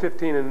ages of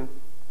 15 and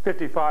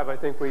 55, I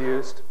think we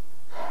used.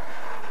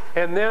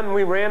 And then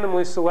we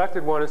randomly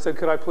selected one and said,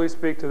 could I please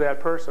speak to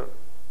that person?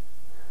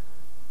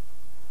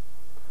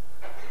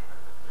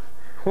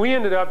 We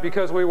ended up,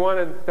 because we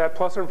wanted that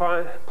plus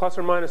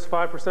or minus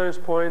 5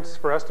 percentage points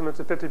for estimates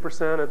of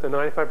 50% at the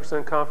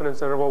 95%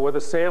 confidence interval, with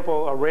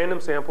a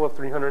random sample of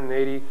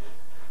 380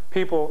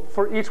 people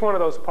for each one of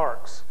those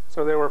parks.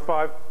 So there were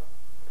 5.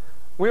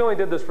 We only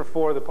did this for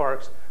 4 of the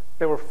parks.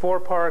 There were 4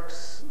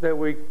 parks that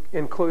we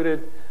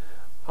included,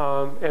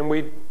 and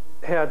we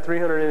had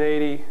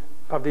 380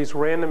 of these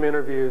random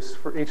interviews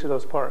for each of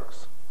those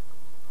parks.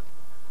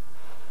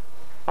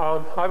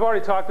 I've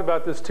already talked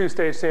about this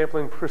 2-stage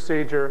sampling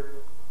procedure,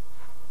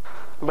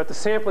 but the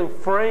sampling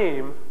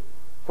frame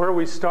where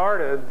we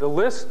started, the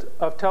list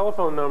of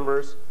telephone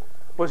numbers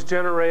was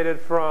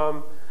generated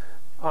from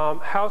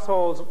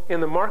households in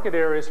the market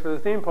areas for the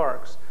theme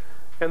parks.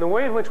 And the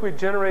way in which we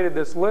generated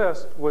this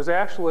list was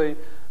actually,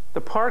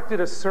 the park did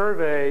a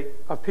survey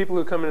of people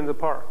who come into the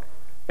park.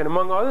 And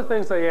among other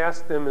things they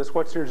asked them is,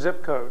 what's your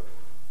zip code?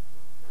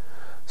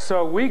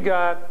 So we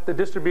got the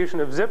distribution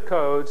of zip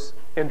codes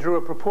and drew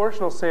a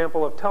proportional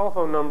sample of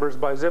telephone numbers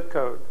by zip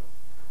code.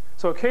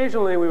 So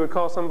occasionally we would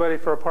call somebody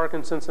for a park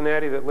in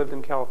Cincinnati that lived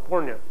in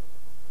California,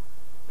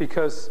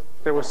 because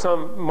there was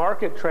some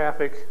market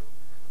traffic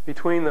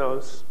between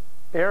those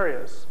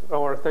areas,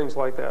 or things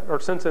like that, or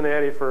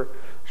Cincinnati for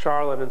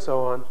Charlotte and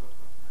so on.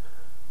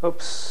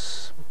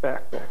 Oops,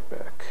 back.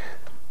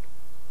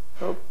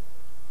 Oh.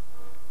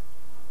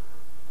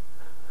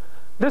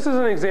 This is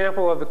an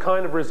example of the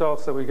kind of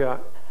results that we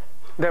got,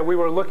 that we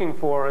were looking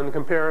for in the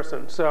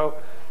comparison. So,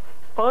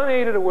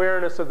 unaided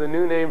awareness of the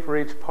new name for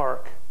each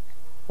park.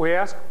 We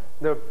asked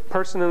the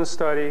person in the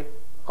study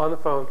on the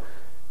phone,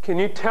 can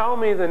you tell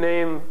me the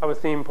name of a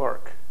theme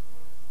park?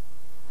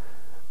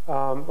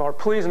 Or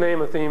please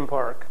name a theme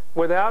park,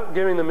 without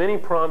giving them any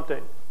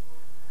prompting.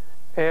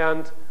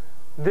 And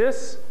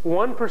this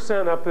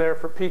 1% up there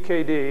for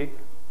PKD,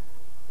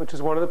 which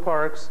is one of the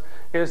parks,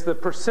 is the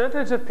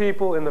percentage of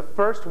people in the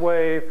first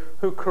wave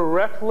who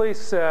correctly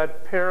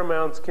said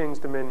Paramount's King's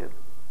Dominion.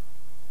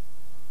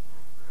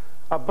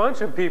 A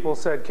bunch of people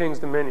said King's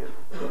Dominion.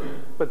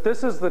 But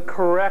this is the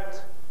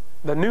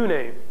new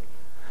name.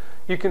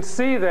 You can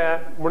see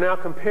that we're now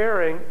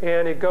comparing,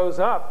 and it goes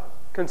up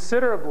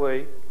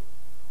considerably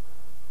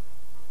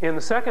in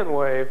the second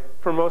wave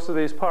for most of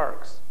these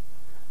parks.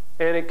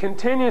 And it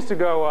continues to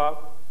go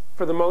up,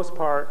 for the most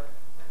part,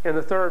 in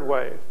the third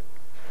wave.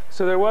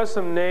 So there was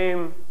some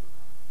name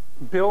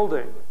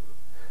building.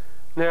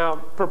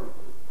 Now,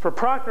 for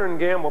Procter &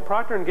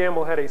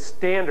 Gamble had a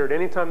standard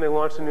anytime they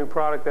launched a new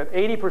product that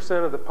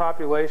 80% of the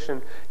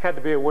population had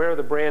to be aware of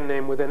the brand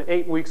name within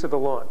 8 weeks of the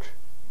launch.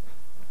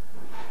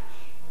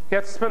 You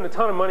have to spend a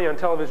ton of money on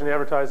television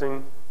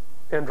advertising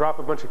and drop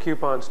a bunch of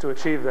coupons to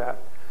achieve that.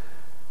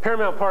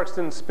 Paramount Parks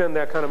didn't spend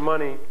that kind of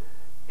money.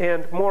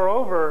 And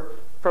moreover,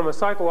 from a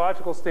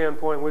psychological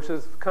standpoint, which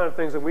is the kind of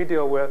things that we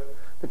deal with,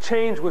 the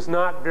change was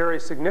not very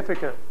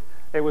significant.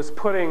 It was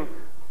putting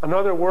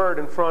another word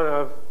in front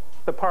of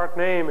the park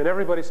name, and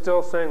everybody's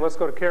still saying, let's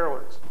go to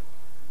Carowinds.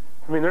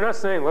 I mean, they're not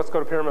saying, let's go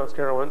to Paramount's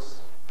Carowinds.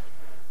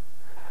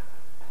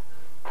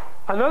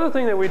 Another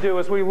thing that we do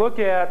is we look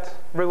at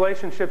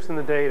relationships in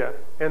the data.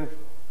 And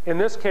in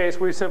this case,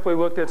 we simply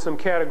looked at some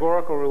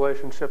categorical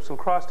relationships, some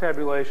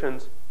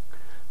cross-tabulations.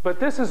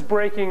 But this is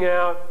breaking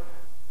out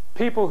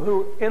people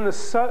who, in the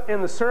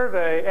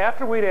survey,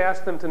 after we'd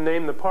asked them to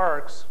name the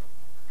parks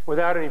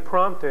without any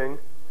prompting,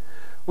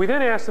 we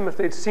then asked them if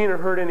they'd seen or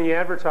heard any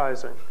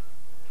advertising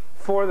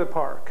for the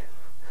park.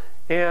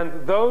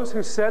 And those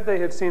who said they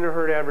had seen or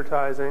heard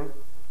advertising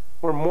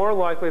were more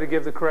likely to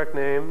give the correct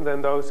name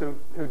than those who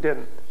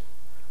didn't.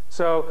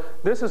 So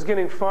this is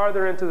getting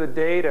farther into the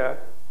data.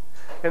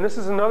 And this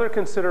is another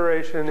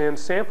consideration in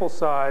sample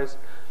size.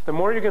 The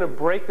more you're going to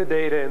break the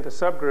data into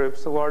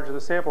subgroups, the larger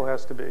the sample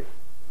has to be.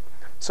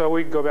 So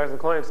we go back to the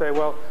client and say,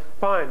 well,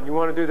 fine, you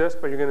want to do this,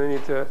 but you're going to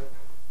need to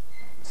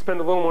spend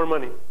a little more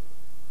money.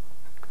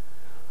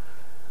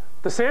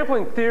 The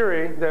sampling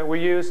theory that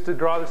we use to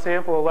draw the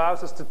sample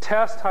allows us to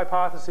test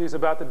hypotheses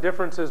about the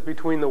differences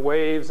between the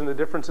waves and the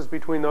differences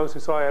between those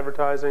who saw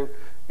advertising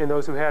and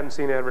those who hadn't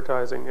seen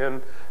advertising.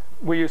 And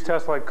we use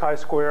tests like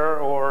chi-square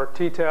or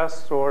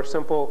t-tests or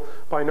simple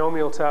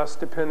binomial tests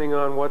depending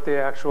on what the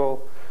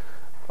actual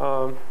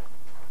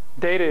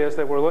data is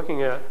that we're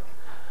looking at.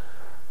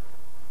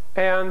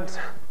 And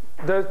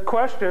the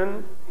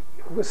question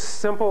was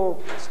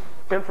simple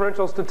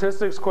inferential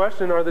statistics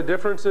question, are the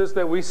differences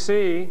that we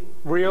see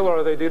real or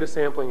are they due to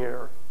sampling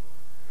error?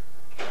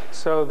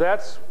 So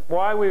that's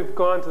why we've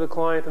gone to the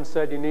client and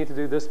said you need to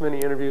do this many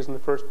interviews in the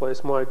first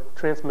place. My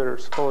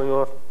transmitter's falling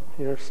off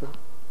here. So.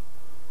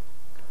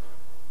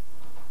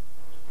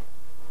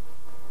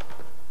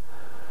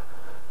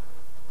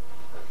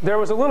 There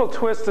was a little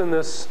twist in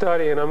this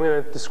study, and I'm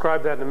going to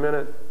describe that in a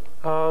minute.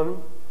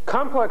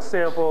 Complex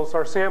samples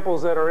are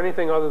samples that are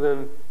anything other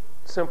than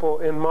simple,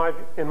 in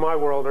my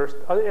world, or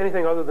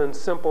anything other than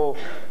simple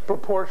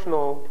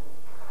proportional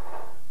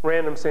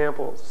random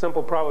samples,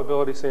 simple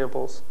probability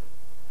samples.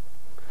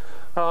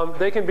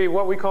 They can be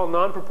what we call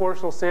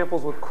non-proportional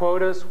samples with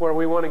quotas, where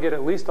we want to get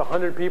at least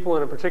 100 people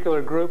in a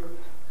particular group.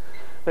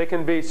 They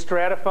can be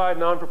stratified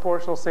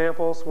non-proportional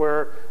samples,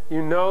 where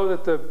you know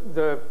that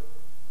the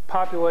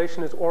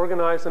population is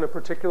organized in a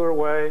particular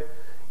way,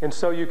 and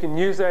so you can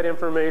use that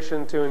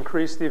information to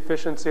increase the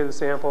efficiency of the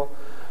sample.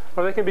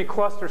 Or they can be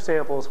cluster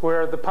samples,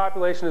 where the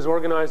population is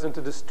organized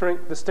into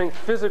distinct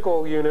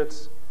physical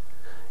units,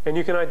 and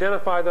you can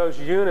identify those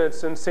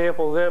units and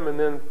sample them, and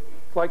then,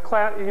 like,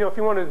 if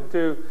you wanted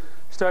to do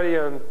study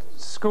on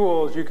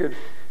schools, you could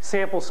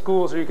sample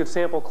schools, or you could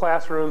sample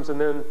classrooms,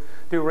 and then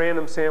do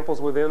random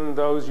samples within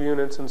those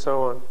units, and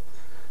so on.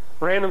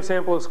 Random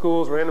sample of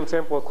schools, random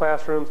sample of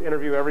classrooms,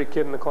 interview every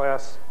kid in the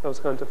class, those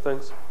kinds of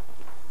things.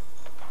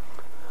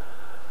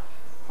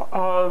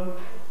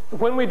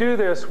 When we do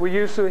this, we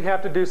usually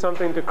have to do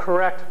something to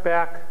correct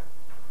back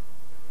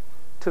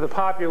to the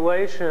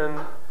population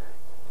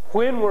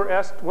when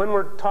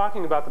we're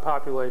talking about the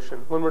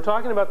population. When we're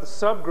talking about the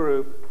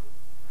subgroup,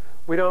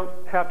 we don't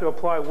have to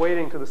apply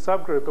weighting to the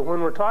subgroup. But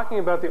when we're talking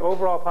about the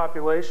overall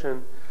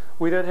population,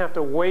 we then have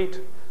to weight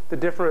the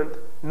different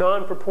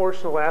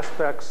non-proportional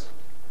aspects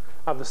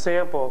of the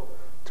sample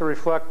to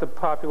reflect the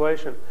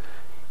population.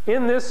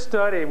 In this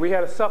study, we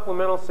had a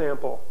supplemental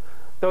sample.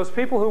 Those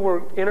people who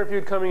were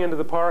interviewed coming into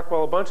the park,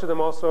 well, a bunch of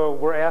them also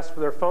were asked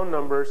for their phone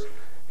numbers,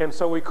 and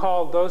so we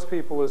called those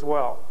people as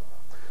well.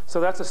 So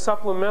that's a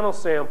supplemental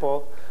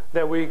sample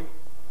that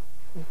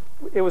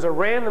it was a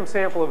random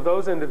sample of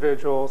those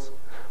individuals,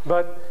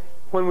 but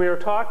when we were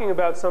talking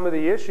about some of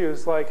the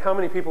issues, like how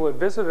many people had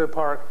visited a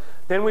park,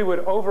 then we would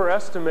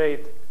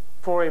overestimate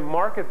for a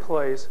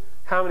marketplace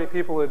how many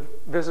people had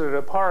visited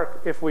a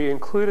park if we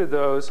included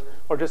those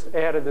or just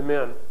added them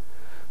in.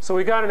 So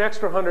we got an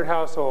extra 100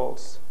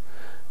 households.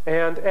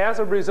 And as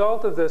a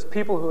result of this,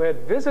 people who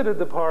had visited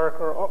the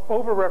park are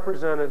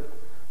overrepresented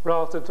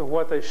relative to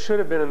what they should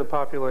have been in the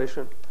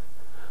population.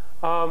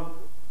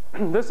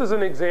 This is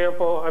an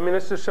example. I mean,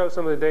 this just shows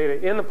some of the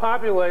data. In the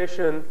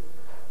population,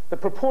 the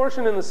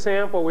proportion in the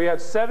sample, we had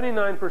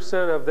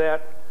 79% of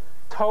that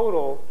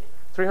total,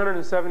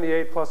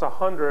 378 plus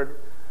 100,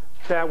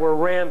 that were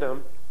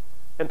random,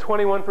 and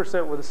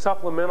 21% with a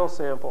supplemental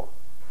sample.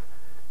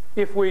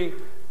 If we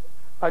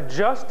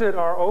adjusted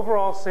our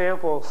overall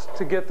samples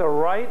to get the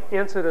right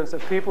incidence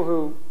of people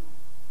who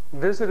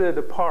visited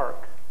a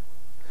park,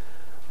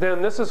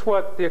 then this is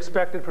what the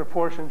expected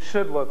proportion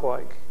should look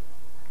like.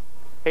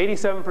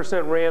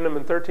 87% random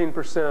and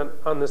 13%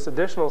 on this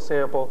additional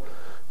sample.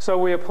 So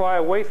we apply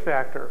a weight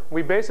factor.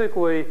 We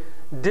basically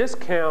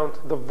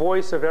discount the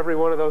voice of every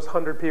one of those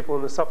 100 people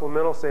in the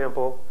supplemental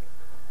sample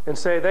and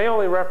say they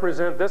only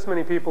represent this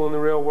many people in the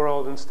real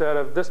world instead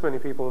of this many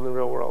people in the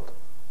real world.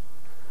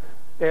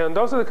 And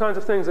those are the kinds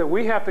of things that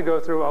we have to go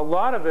through. A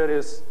lot of it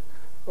is,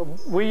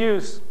 we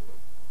use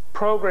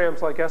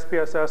programs like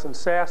SPSS and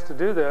SAS to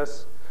do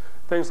this.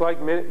 Things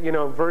like,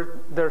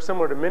 they're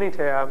similar to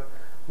Minitab,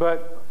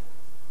 but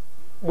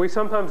we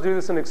sometimes do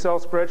this in Excel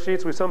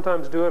spreadsheets. We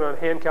sometimes do it on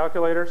hand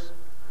calculators.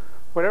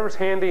 Whatever's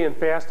handy and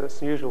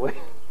fastest, usually.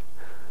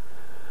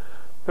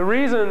 The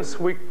reasons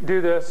we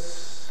do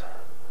this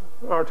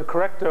are to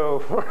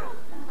correcto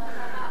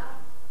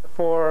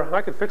for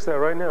I could fix that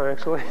right now,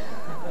 actually.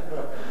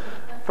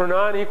 For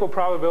non-equal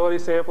probability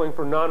sampling,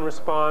 for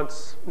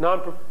non-response,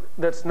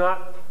 that's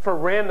not for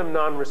random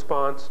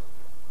non-response.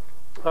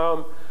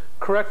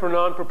 Correct for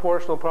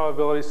non-proportional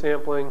probability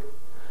sampling.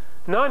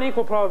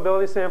 Non-equal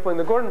probability sampling,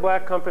 the Gordon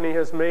Black company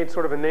has made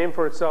sort of a name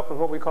for itself in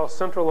what we call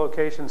central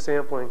location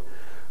sampling.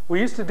 We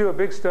used to do a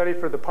big study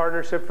for the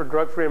Partnership for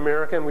Drug-Free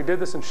America, and we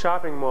did this in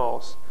shopping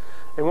malls.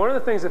 And one of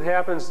the things that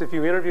happens if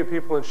you interview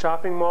people in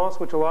shopping malls,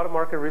 which a lot of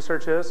market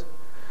research is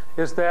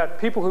that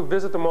people who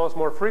visit the malls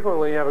more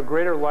frequently have a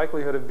greater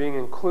likelihood of being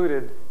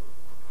included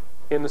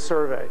in the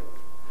survey.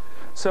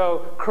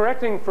 So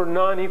correcting for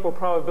non-equal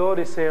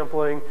probability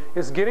sampling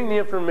is getting the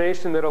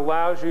information that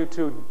allows you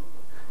to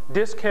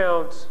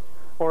discount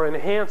or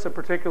enhance a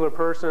particular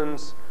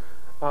person's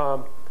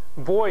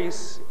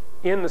voice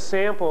in the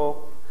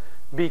sample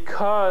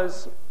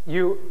because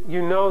you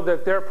know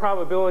that their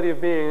probability of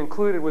being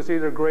included was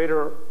either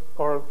greater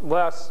or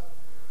less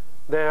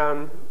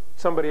than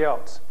somebody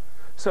else.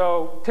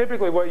 So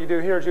typically what you do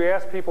here is you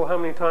ask people how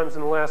many times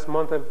in the last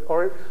month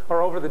or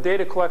over the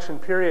data collection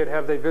period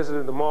have they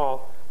visited the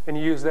mall, and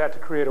you use that to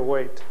create a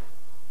weight.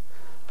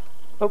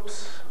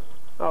 Oops.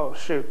 Oh,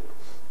 shoot.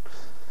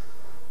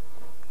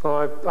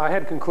 Well, I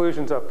had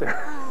conclusions up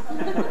there.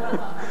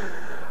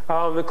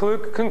 The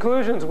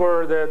conclusions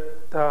were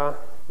that,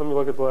 let me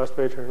look at the last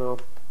page here and I'll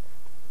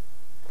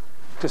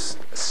just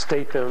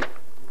state them.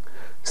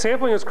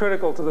 Sampling is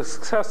critical to the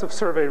success of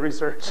survey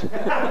research.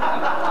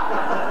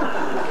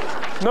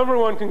 Number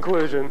one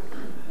conclusion.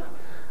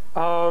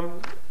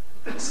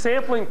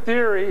 Sampling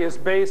theory is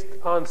based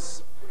on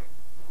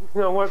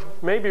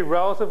what may be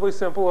relatively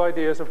simple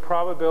ideas of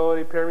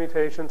probability,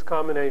 permutations,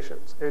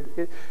 combinations.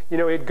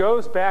 It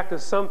goes back to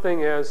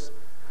something as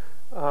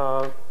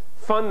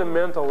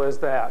fundamental as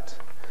that.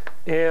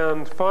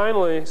 And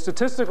finally,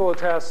 statistical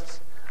tests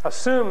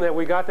assume that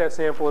we got that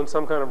sample in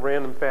some kind of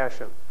random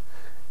fashion.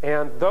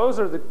 And those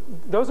are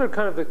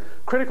kind of the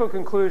critical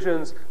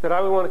conclusions that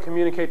I would want to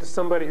communicate to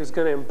somebody who's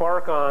going to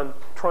embark on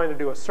trying to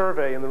do a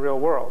survey in the real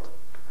world.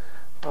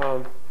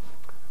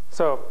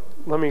 So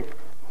let me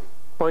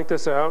blank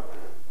this out.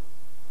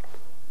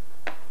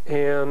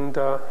 And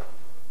time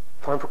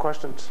for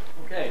questions.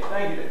 Okay,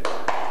 thank you, Dave.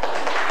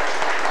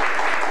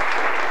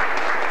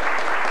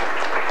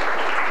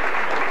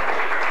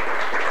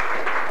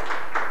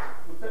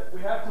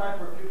 We have time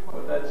for a few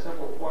questions. That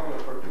simple formula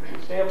for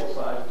sample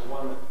size is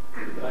one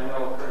that I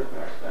know occurs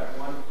back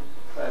one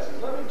class.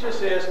 Let me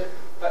just ask,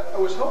 I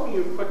was hoping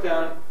you'd put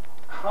down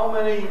how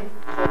many you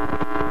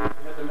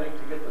had to make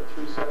to get the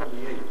 378. Do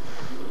you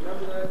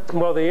remember that?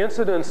 Well, the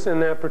incidence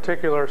in that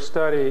particular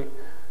study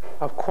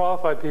of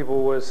qualified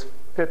people was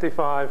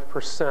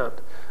 55%.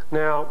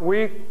 Now,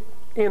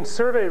 in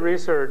survey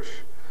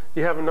research,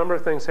 you have a number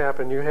of things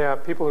happen. You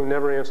have people who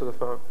never answer the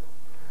phone.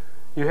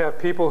 You have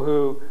people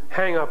who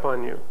hang up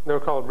on you. They're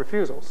called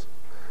refusals.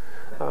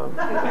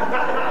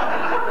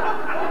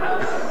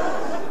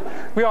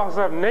 We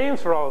also have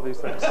names for all of these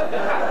things. One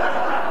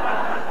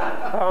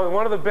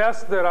of the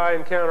best that I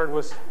encountered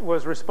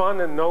was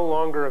respondent no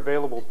longer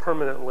available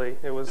permanently.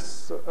 It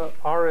was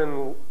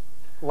RN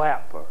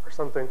lap or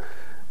something,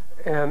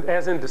 and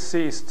as in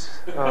deceased,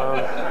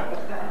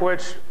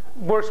 which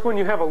works when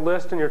you have a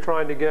list and you're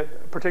trying to get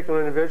a particular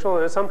individual.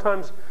 And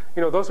sometimes,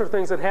 those are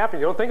things that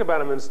happen. You don't think about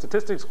them in a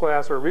statistics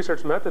class or a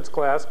research methods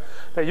class,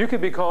 that you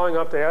could be calling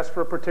up to ask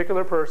for a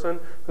particular person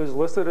who's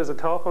listed as a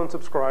telephone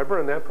subscriber,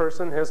 and that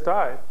person has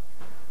died.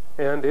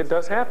 And it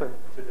does happen.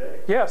 Today?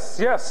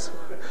 Yes.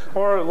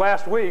 Or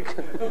last week.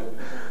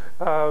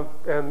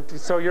 And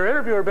so your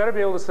interviewer better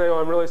be able to say, oh,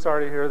 I'm really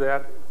sorry to hear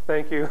that.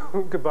 Thank you.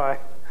 Goodbye.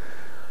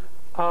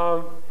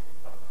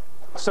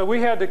 So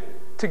we had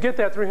to get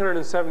that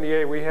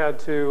 378, we had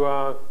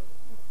to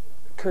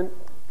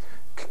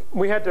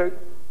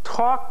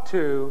talk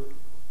to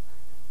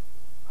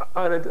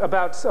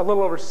about a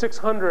little over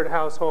 600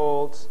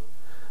 households,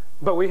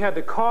 but we had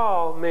to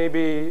call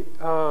maybe,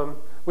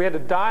 we had to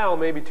dial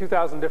maybe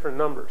 2,000 different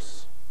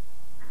numbers.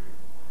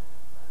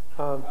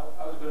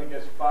 I was going to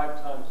guess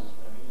 5 times as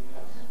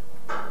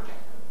many.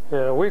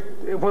 Yeah,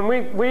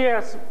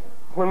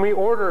 when we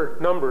order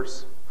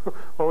numbers,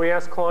 or we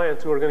ask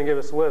clients who are going to give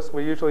us lists,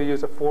 we usually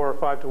use a 4 or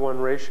 5 to 1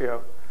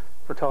 ratio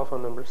for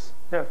telephone numbers.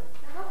 Yeah.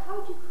 How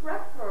would you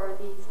correct for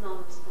these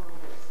non-responders?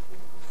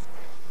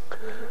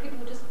 For people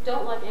who just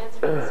don't like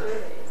answering the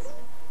surveys,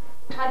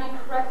 how do you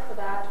correct for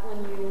that when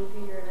you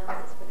do your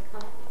analysis for the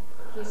company?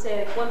 Can you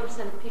say like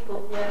 1% of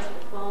people who answer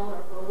the phone or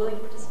who are willing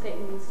to participate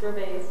in these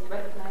surveys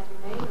recognize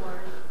your name, or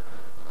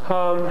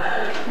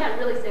you can't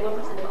really say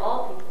 1% of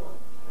all people?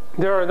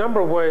 There are a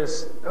number of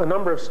ways, a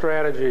number of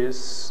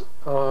strategies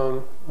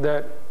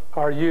that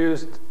are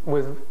used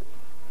with,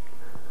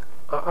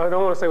 I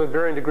don't want to say with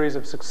varying degrees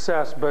of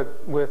success,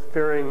 but with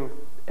varying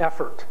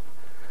effort.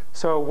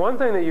 So one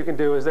thing that you can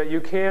do is that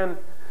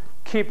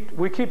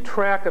we keep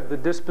track of the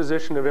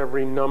disposition of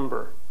every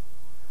number.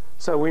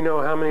 So we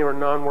know how many are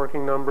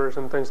non-working numbers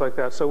and things like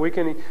that. So we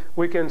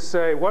can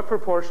say what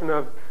proportion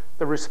of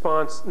the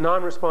response,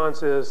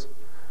 non-response is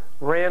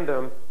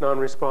random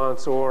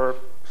non-response or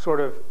sort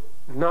of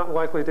not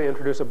likely to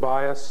introduce a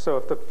bias. So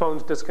if the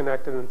phone's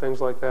disconnected and things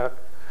like that.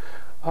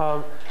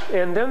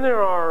 And then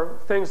there are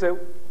things that,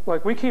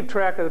 like we keep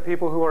track of the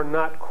people who are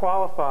not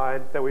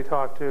qualified that we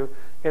talk to.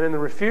 And in the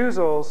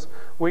refusals,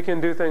 we can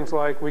do things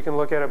like we can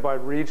look at it by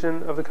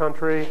region of the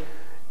country.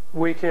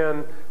 We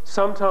can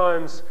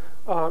sometimes,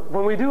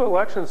 when we do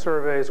election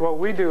surveys, what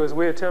we do is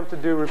we attempt to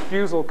do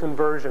refusal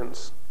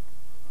conversions.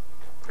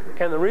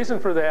 And the reason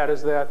for that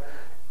is that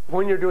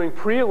when you're doing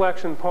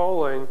pre-election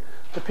polling,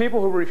 the people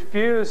who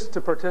refuse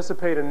to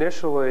participate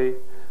initially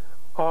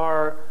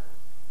are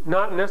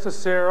not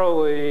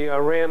necessarily a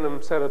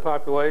random set of the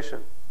population.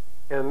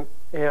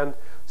 And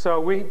so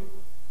we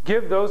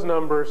give those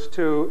numbers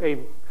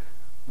to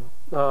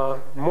a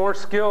more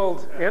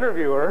skilled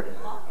interviewer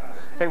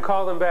and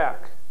call them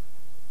back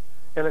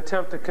and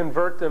attempt to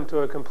convert them to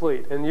a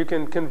complete. And you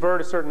can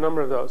convert a certain number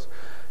of those.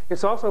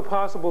 It's also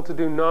possible to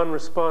do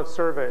non-response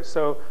surveys.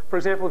 So, for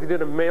example, if you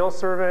did a mail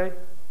survey,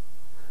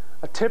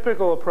 a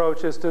typical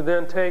approach is to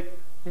then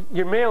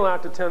you mail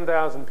out to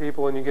 10,000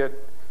 people and you get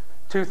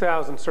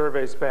 2,000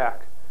 surveys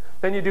back.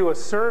 Then you do a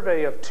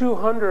survey of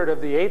 200 of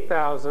the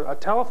 8,000, a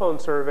telephone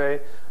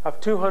survey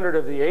of 200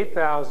 of the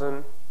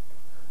 8,000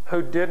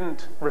 who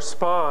didn't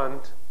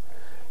respond,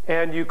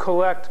 and you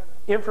collect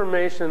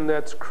information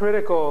that's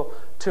critical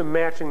to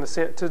matching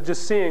to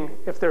just seeing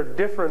if they're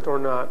different or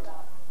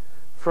not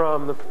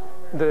from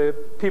the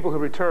people who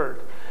returned.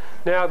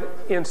 Now,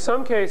 in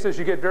some cases,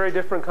 you get very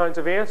different kinds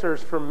of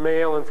answers from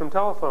mail and from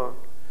telephone.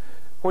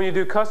 When you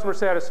do customer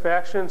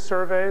satisfaction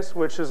surveys,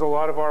 which is a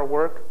lot of our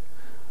work,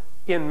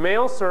 in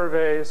mail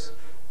surveys,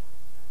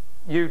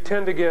 you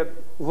tend to get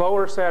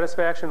lower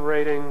satisfaction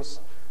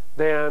ratings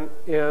than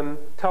in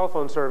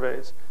telephone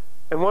surveys.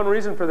 And one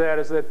reason for that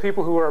is that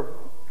people who are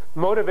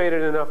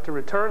motivated enough to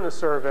return the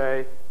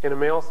survey in a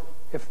mail,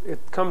 if it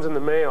comes in the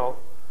mail,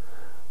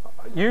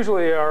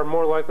 usually are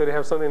more likely to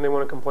have something they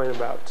want to complain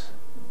about.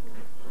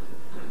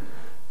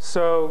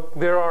 So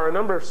there are a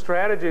number of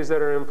strategies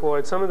that are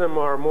employed. Some of them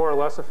are more or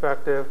less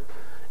effective.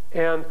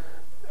 And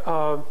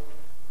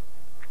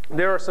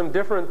there are some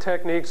different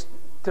techniques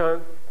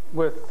done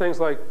with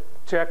things like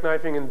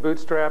jackknifing and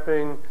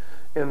bootstrapping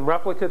and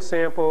replicate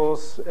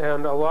samples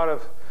and a lot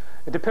of,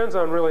 it depends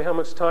on really how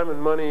much time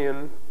and money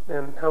and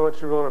how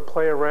much you want to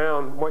play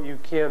around what you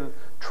can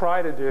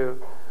try to do.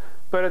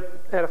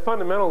 But at a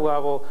fundamental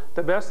level,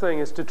 the best thing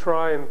is to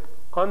try and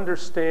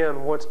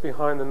understand what's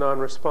behind the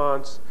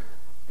non-response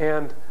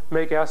and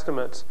make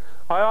estimates.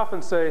 I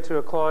often say to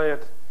a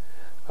client,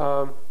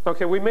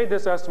 okay, we made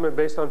this estimate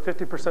based on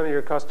 50% of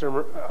your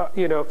customer,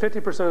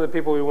 50% of the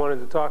people we wanted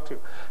to talk to.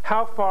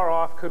 How far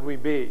off could we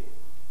be?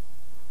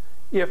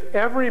 If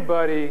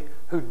everybody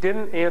who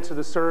didn't answer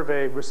the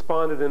survey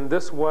responded in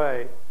this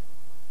way,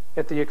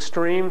 at the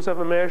extremes of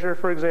a measure,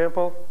 for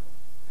example.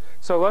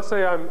 So let's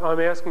say I'm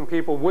asking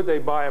people, would they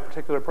buy a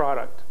particular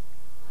product?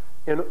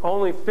 And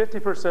only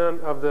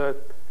 50% of the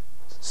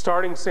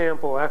starting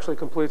sample actually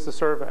completes the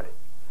survey.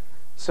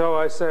 So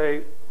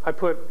I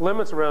put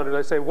limits around it.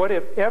 I say, what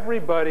if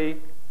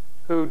everybody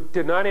who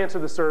did not answer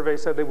the survey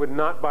said they would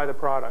not buy the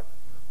product?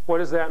 What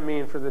does that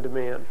mean for the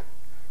demand?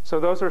 So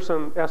those are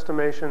some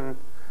estimation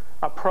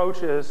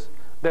approaches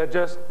that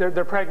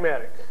they're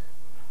pragmatic.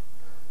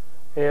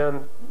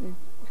 And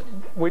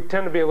we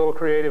tend to be a little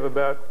creative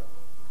about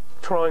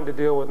trying to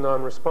deal with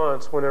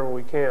non-response whenever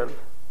we can.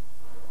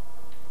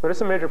 But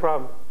it's a major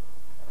problem.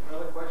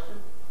 Another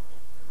question?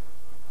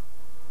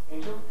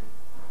 Angel?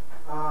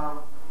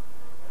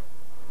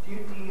 Do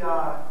you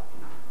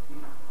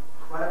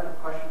collect the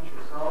questions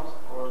yourselves,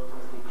 or does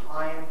the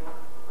client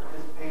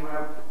participate when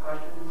I put the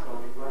questions, or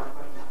do you run the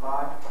questions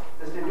by?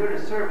 Because if you're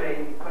doing a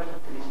survey, the questions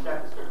can be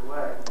stacked a certain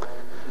way. Do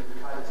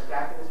you try to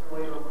stack it a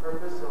certain way on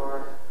purpose,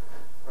 or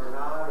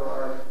not,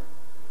 or?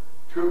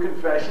 True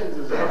confessions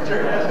is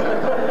after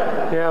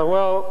asking. Yeah,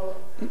 well,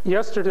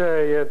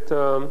 yesterday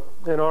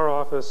in our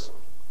office,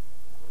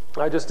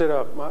 I just did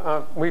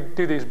we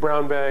do these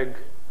brown bag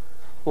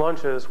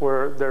lunches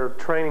where they're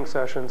training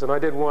sessions, and I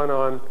did one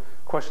on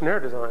questionnaire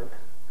design.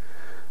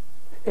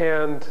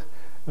 And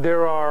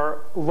there's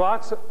a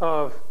lot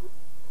of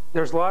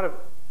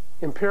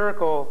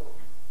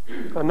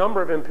a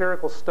number of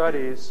empirical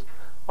studies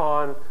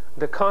on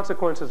the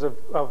consequences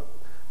of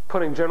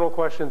putting general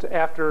questions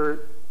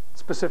after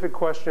specific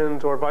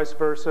questions or vice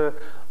versa,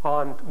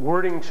 on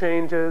wording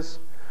changes.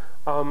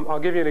 I'll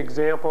give you an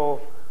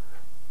example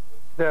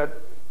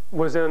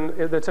that's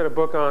in a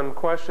book on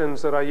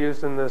questions that I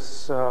used in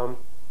this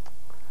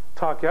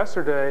talk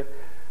yesterday.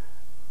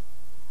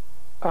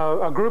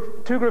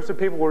 Two groups of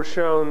people were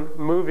shown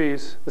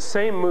movies, the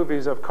same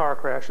movies of car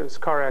crashes,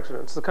 car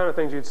accidents, the kind of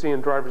things you'd see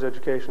in driver's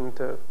education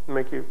to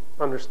make you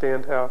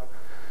understand how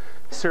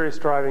serious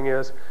driving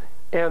is.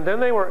 And then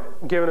they were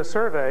given a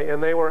survey,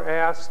 and they were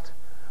asked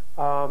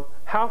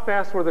how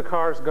fast were the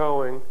cars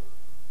going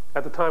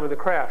at the time of the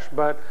crash.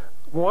 But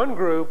one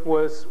group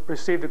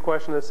received a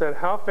question that said,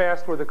 how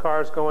fast were the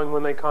cars going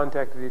when they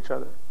contacted each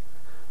other?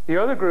 The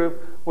other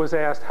group was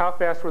asked, how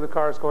fast were the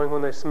cars going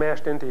when they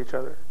smashed into each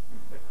other?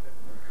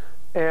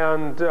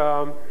 And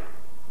the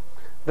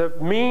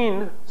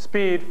mean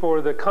speed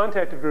for the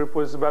contacted group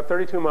was about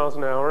 32 miles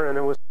an hour, and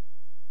it was